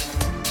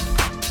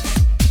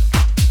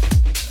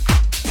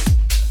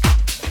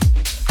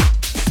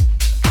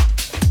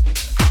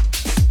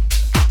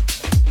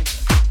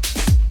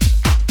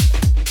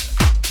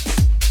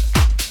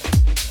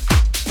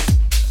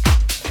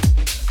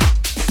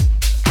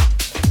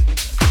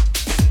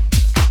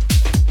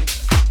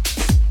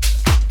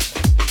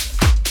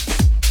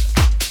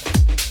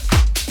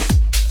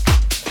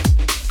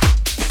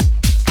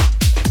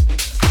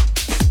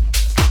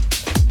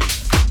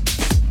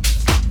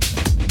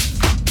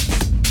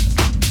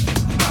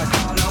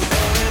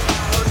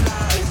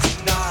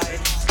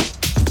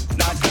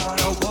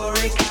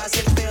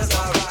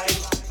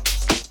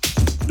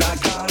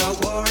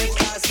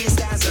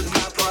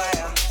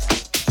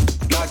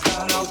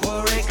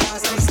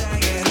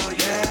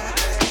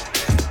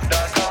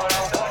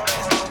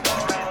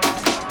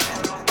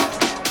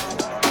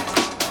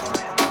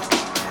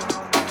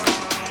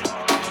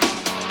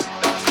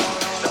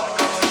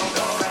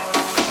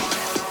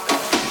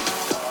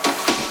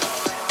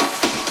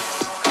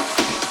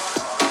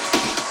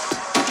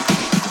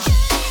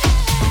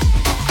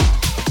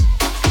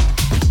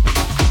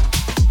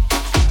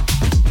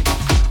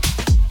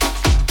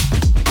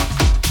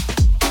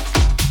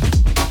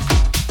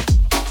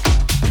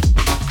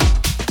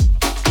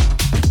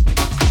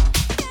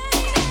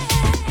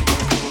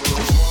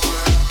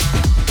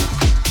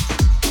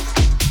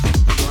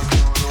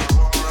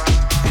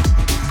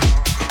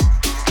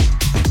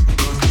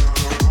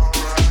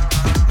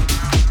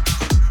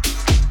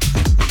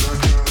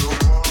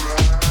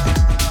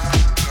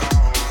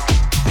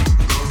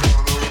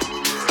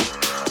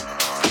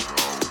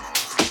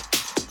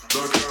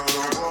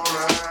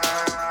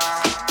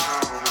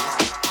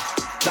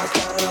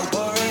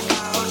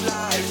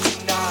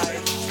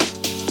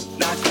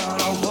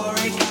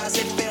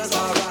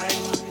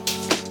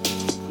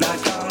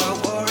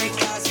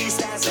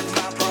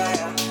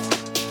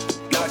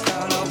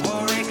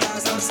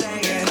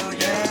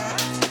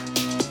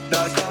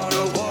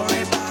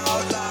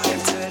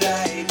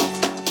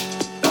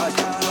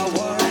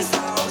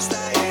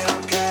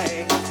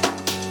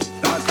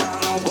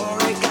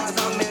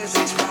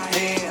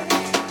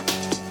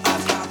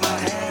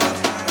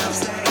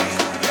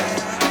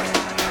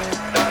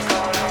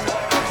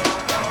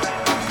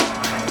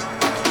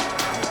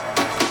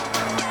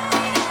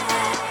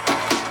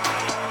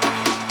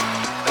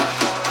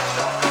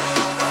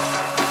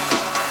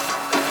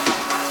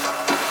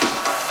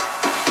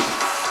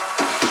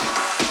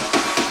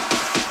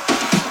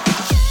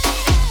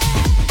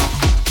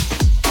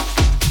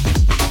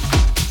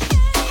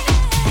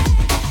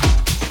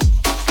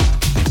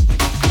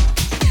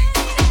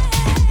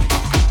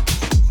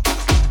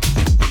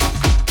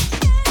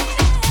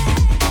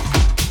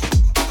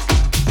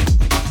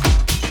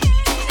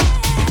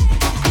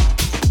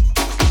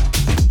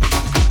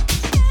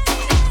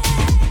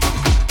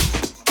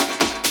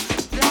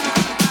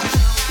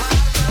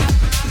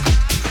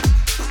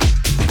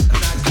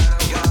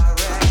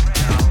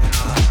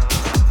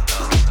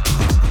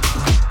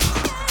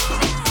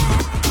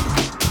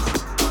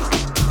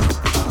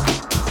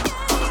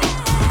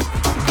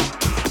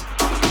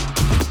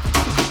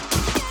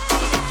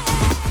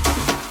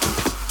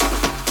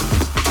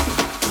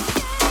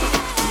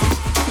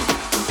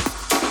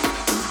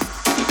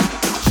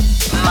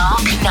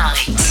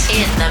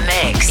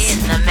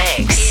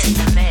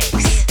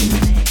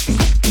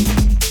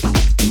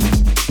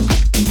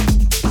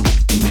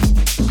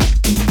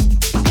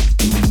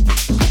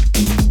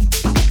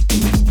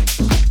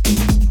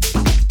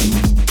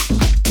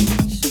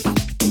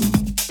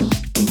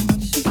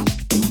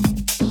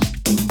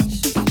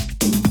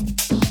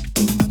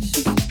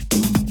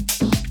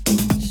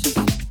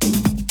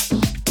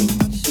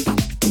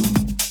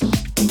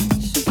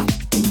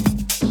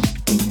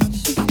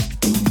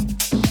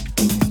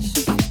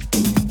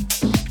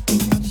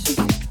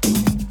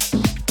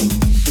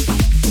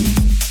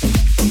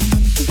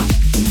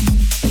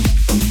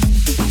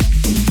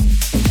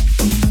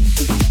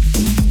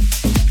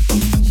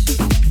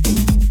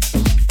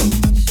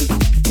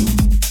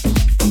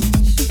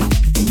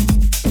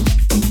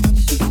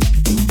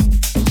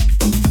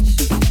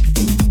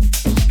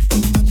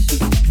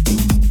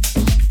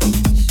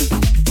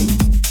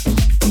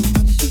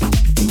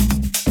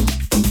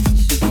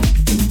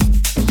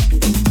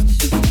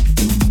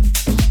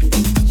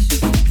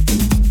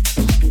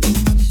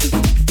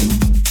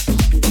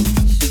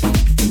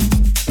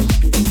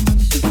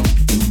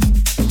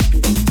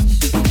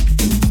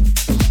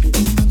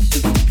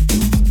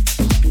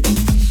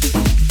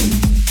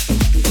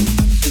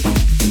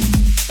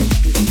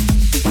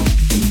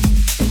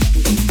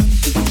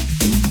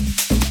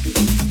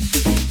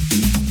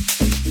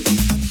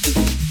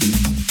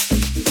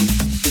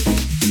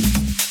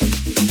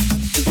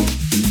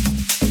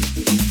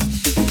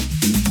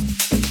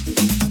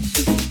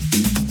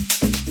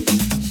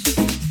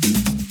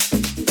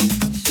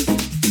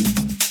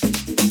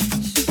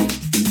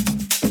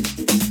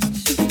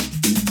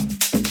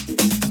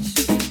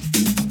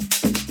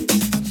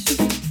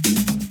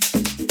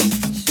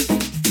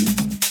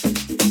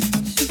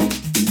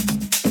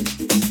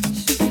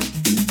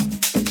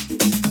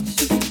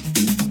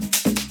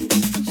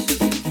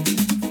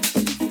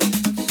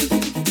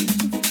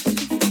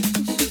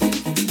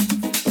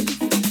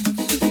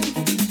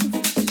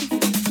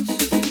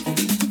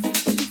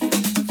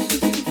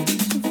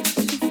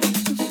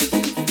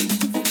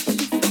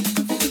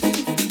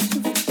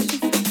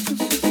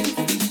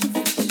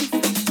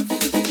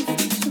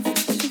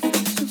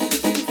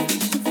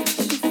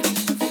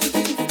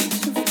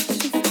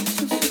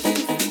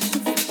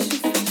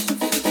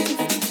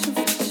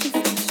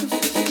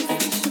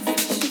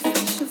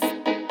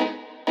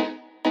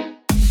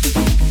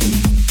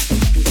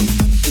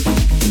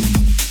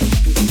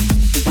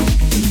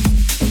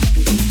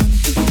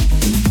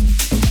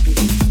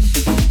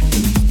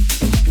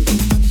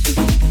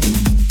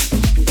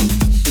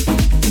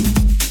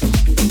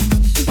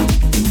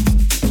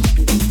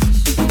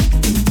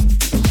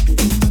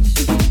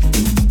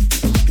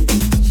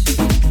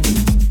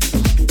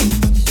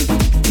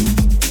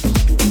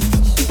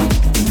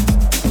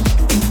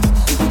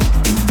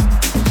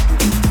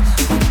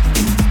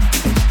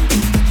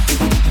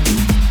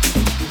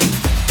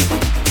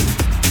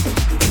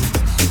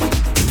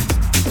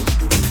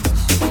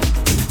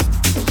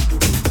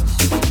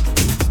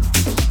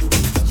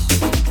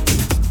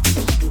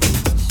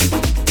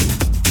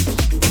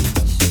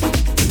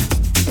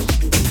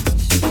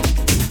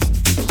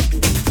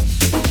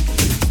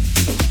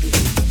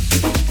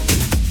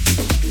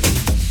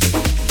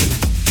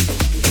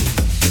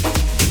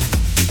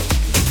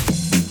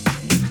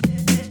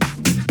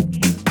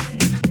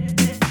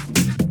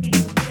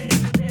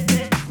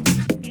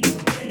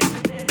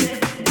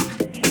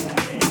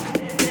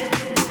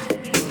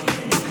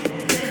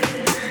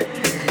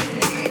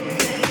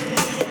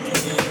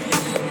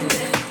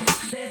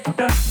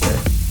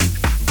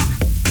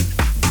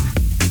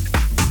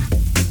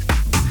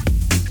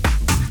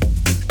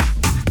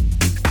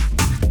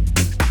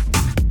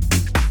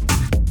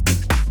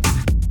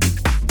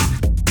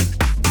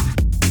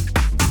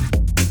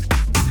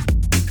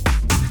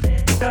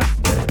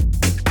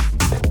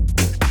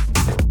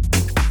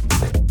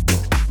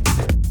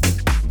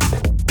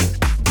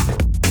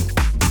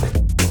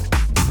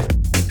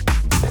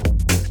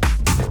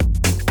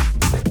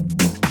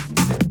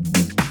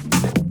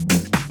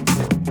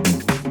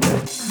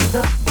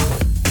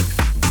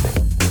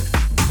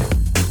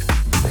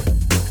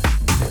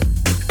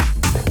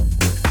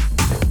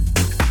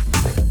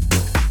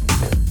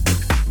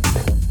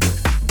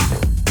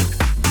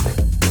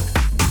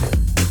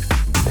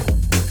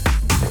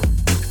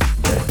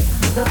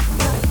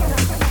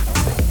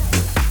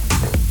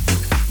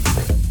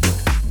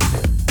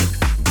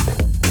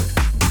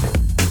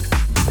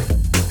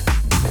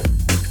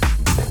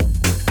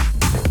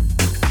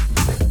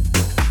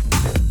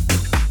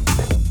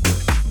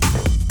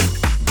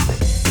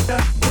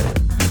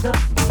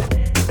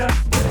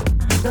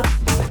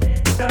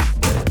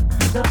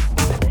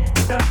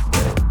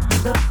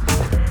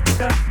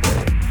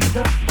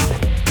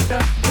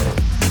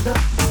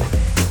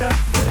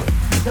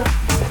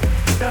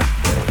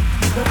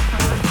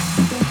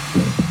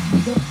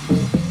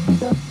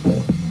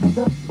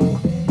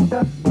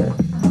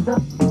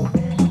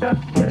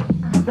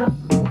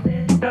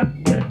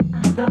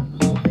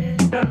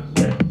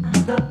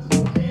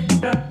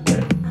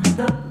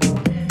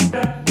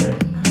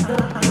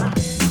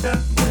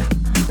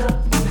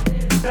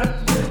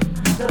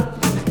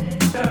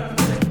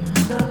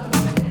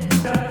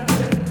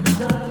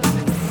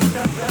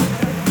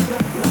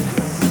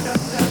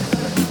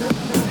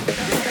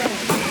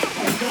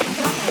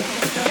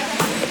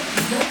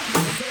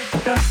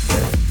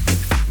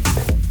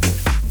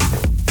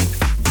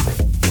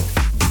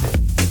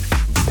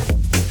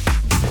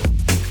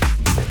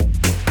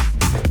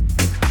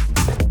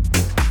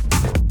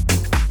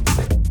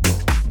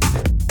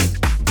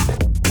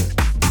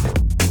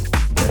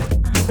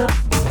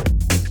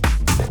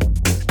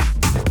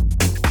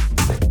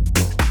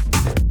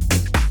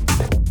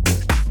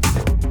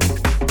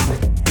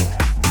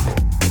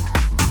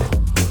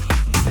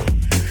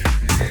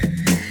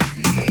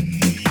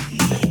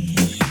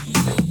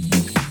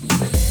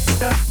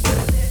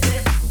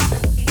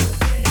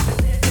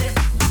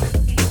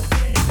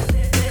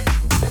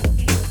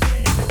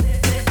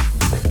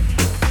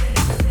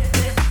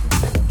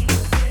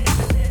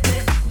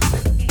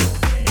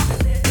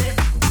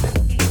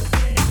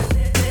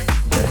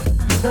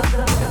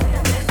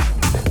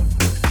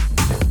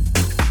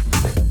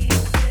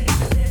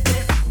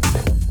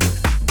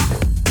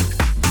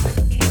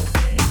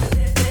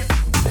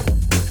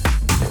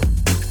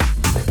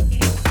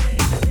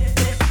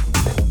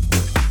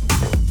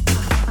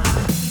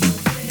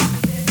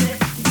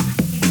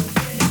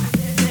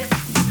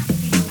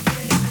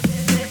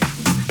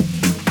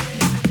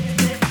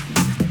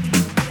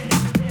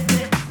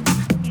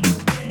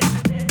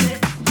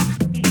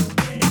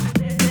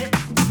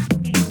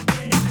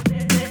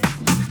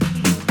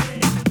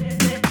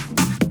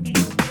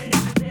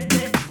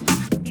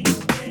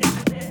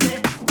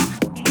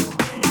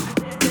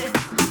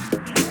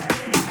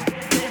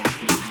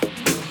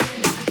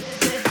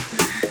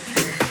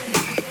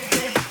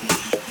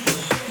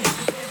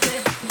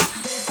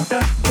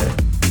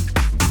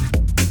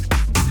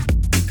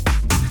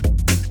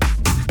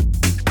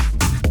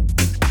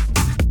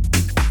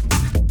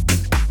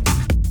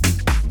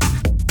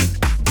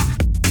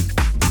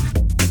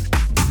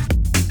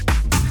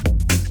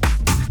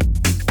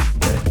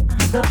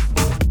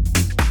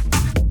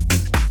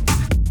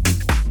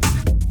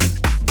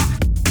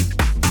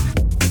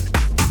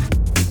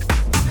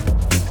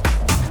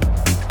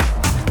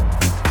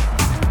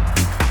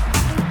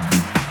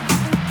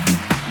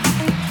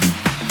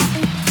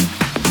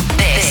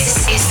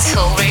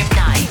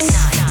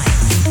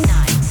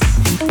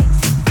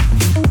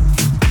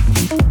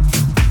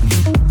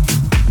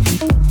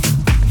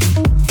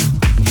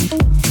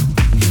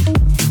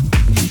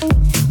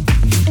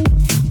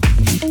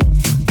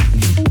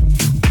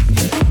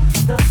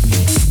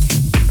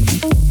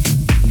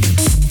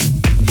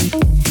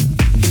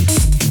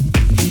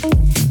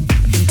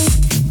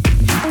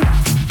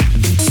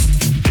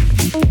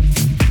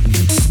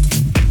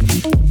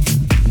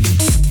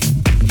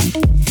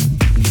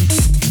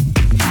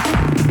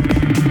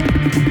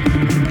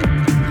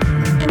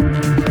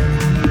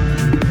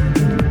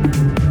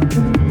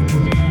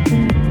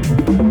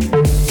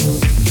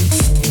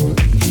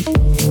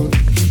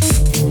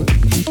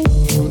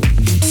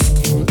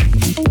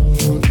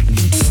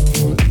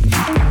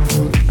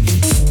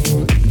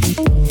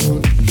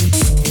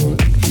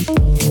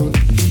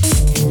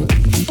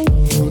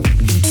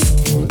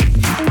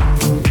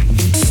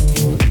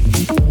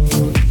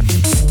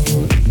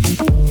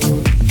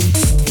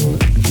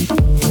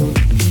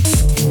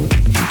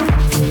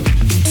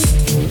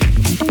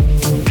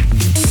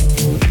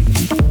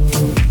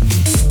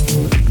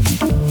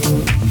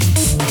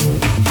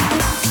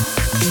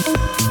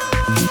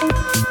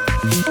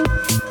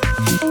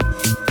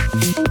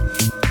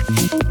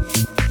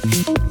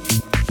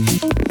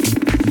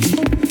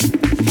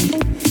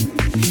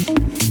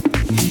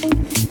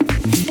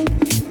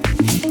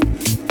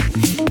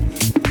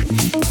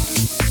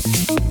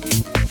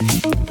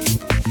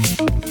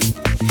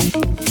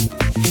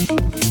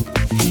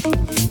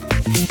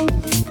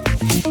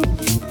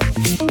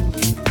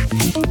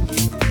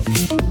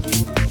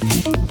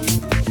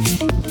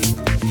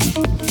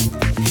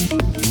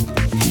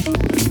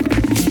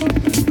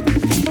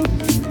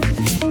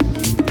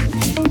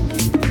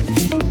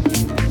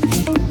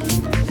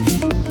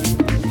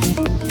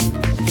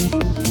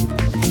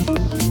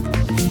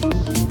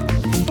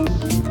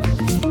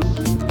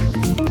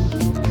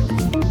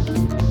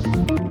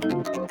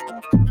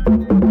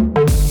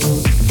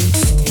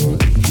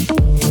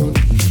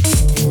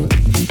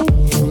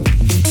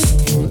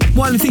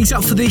 things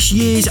up for this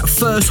year's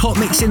first hot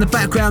mix in the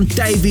background,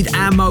 David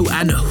Amo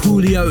and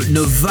Julio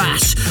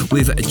Navas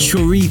with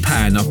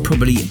Choripan. I've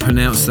probably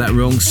pronounced that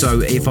wrong,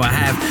 so if I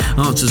have,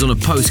 answers on a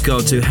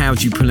postcard to how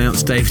do you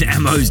pronounce David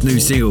Amo's new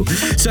single.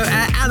 So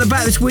out and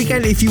about this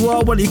weekend, if you are,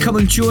 why don't you come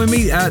and join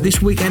me?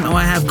 This weekend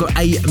I have got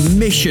a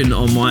mission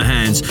on my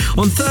hands.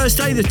 On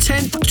Thursday the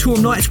 10th,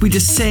 Toolroom Nights, we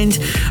descend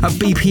at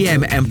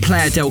BPM and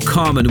Playa del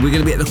Carmen. We're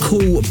going to be at the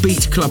Cool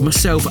Beach Club,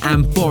 myself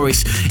and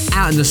Boris,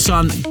 out in the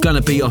sun,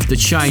 gonna be off the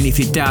chain. If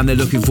you're down down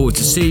there. Looking forward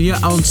to seeing you.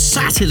 On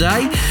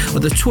Saturday,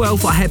 on the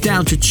 12th, I head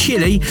down to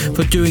Chile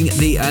for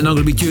and I'm going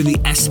to be doing the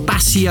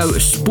Espacio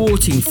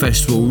Sporting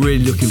Festival.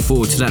 Really looking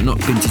forward to that. Not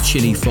been to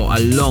Chile for a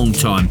long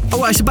time.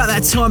 Alright, it's about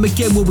that time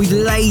again where we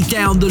lay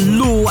down the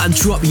law and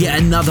drop yet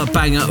another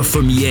banger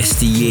from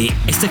yesteryear.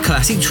 It's the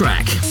classic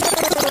track.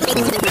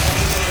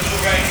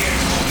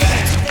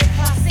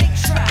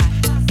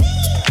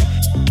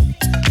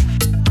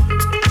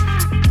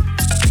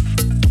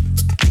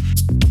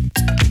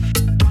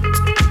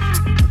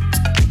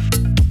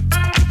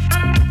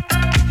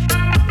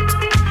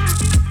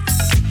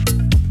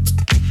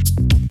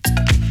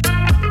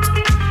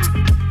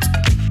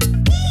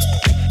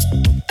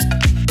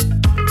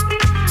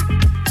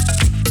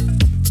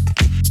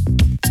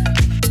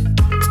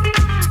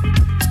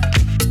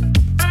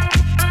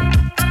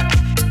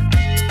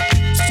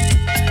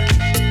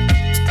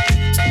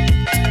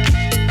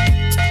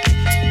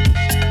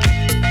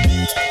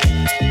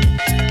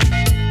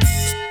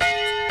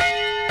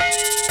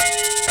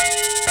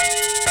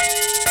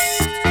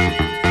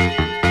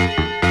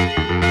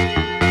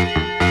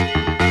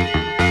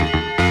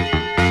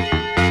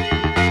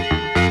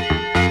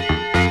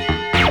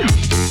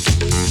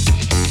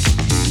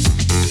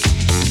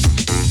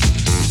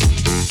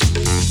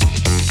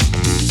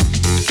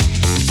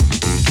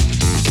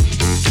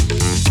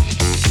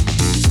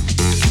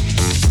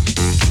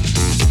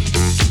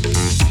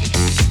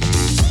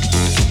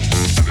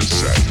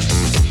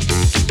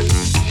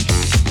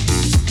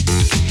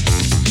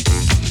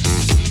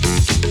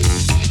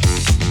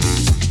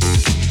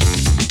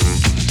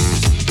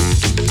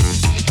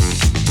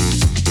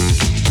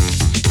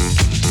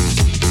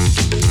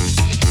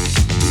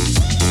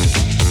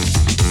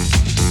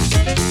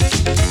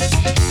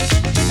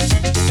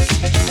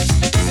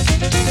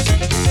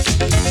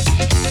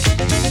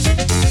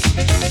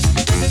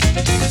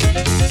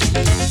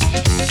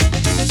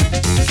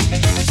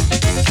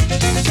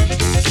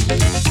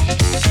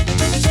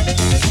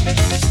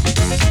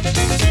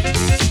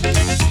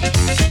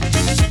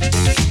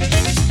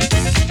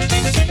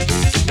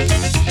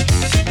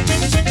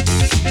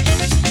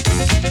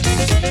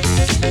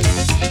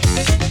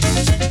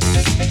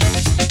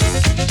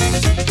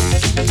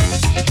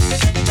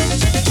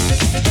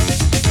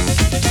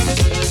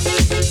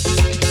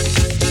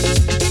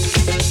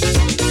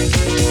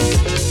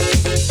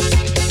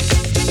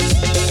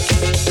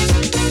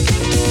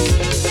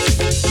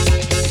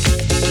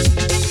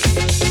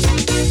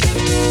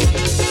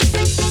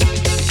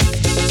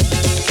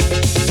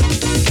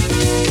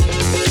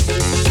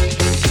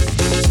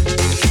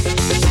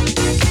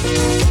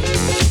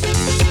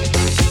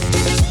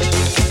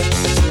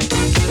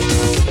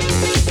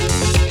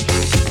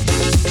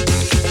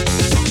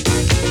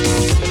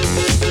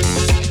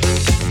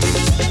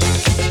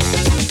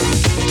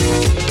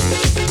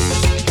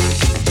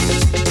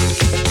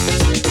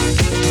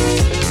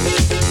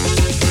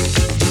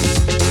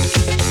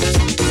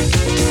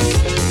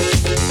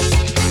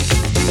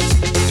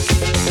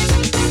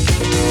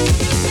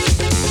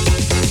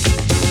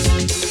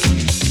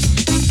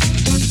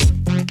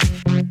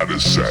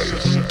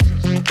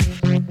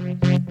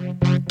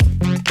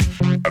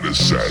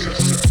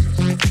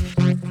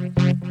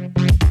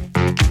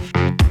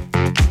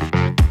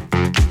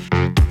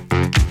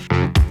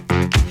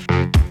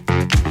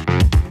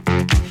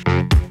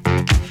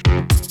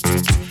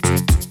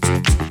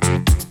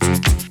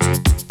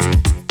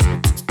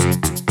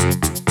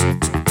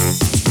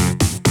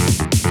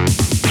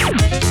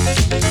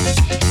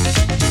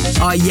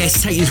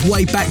 Yes, taking us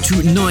way back to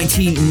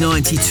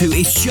 1992.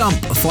 It's Jump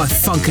by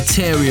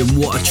Funkatarium.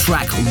 What a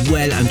track,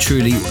 well and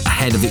truly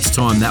ahead of its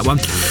time, that one.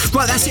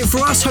 Right, that's it for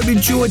us. Hope you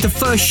enjoyed the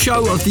first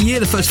show of the year,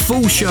 the first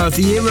full show of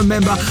the year.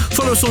 Remember,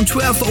 follow us on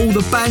Twitter for all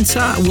the banter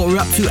and what we're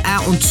up to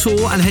out on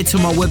tour, and head to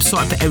my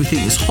website for everything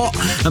that's hot.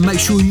 And make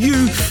sure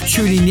you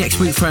tune in next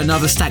week for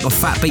another stack of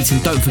fat beats,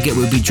 and don't forget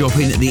we'll be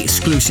dropping the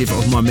exclusive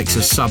of my mix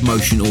of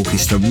Submotion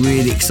Orchestra.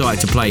 Really excited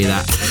to play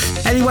that.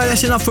 Anyway,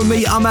 that's enough from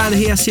me. I'm out of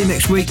here. See you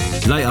next week.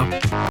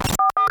 Later.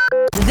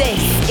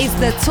 This is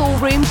the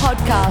Toolroom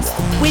Podcast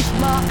with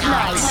Mark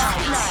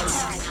Knight.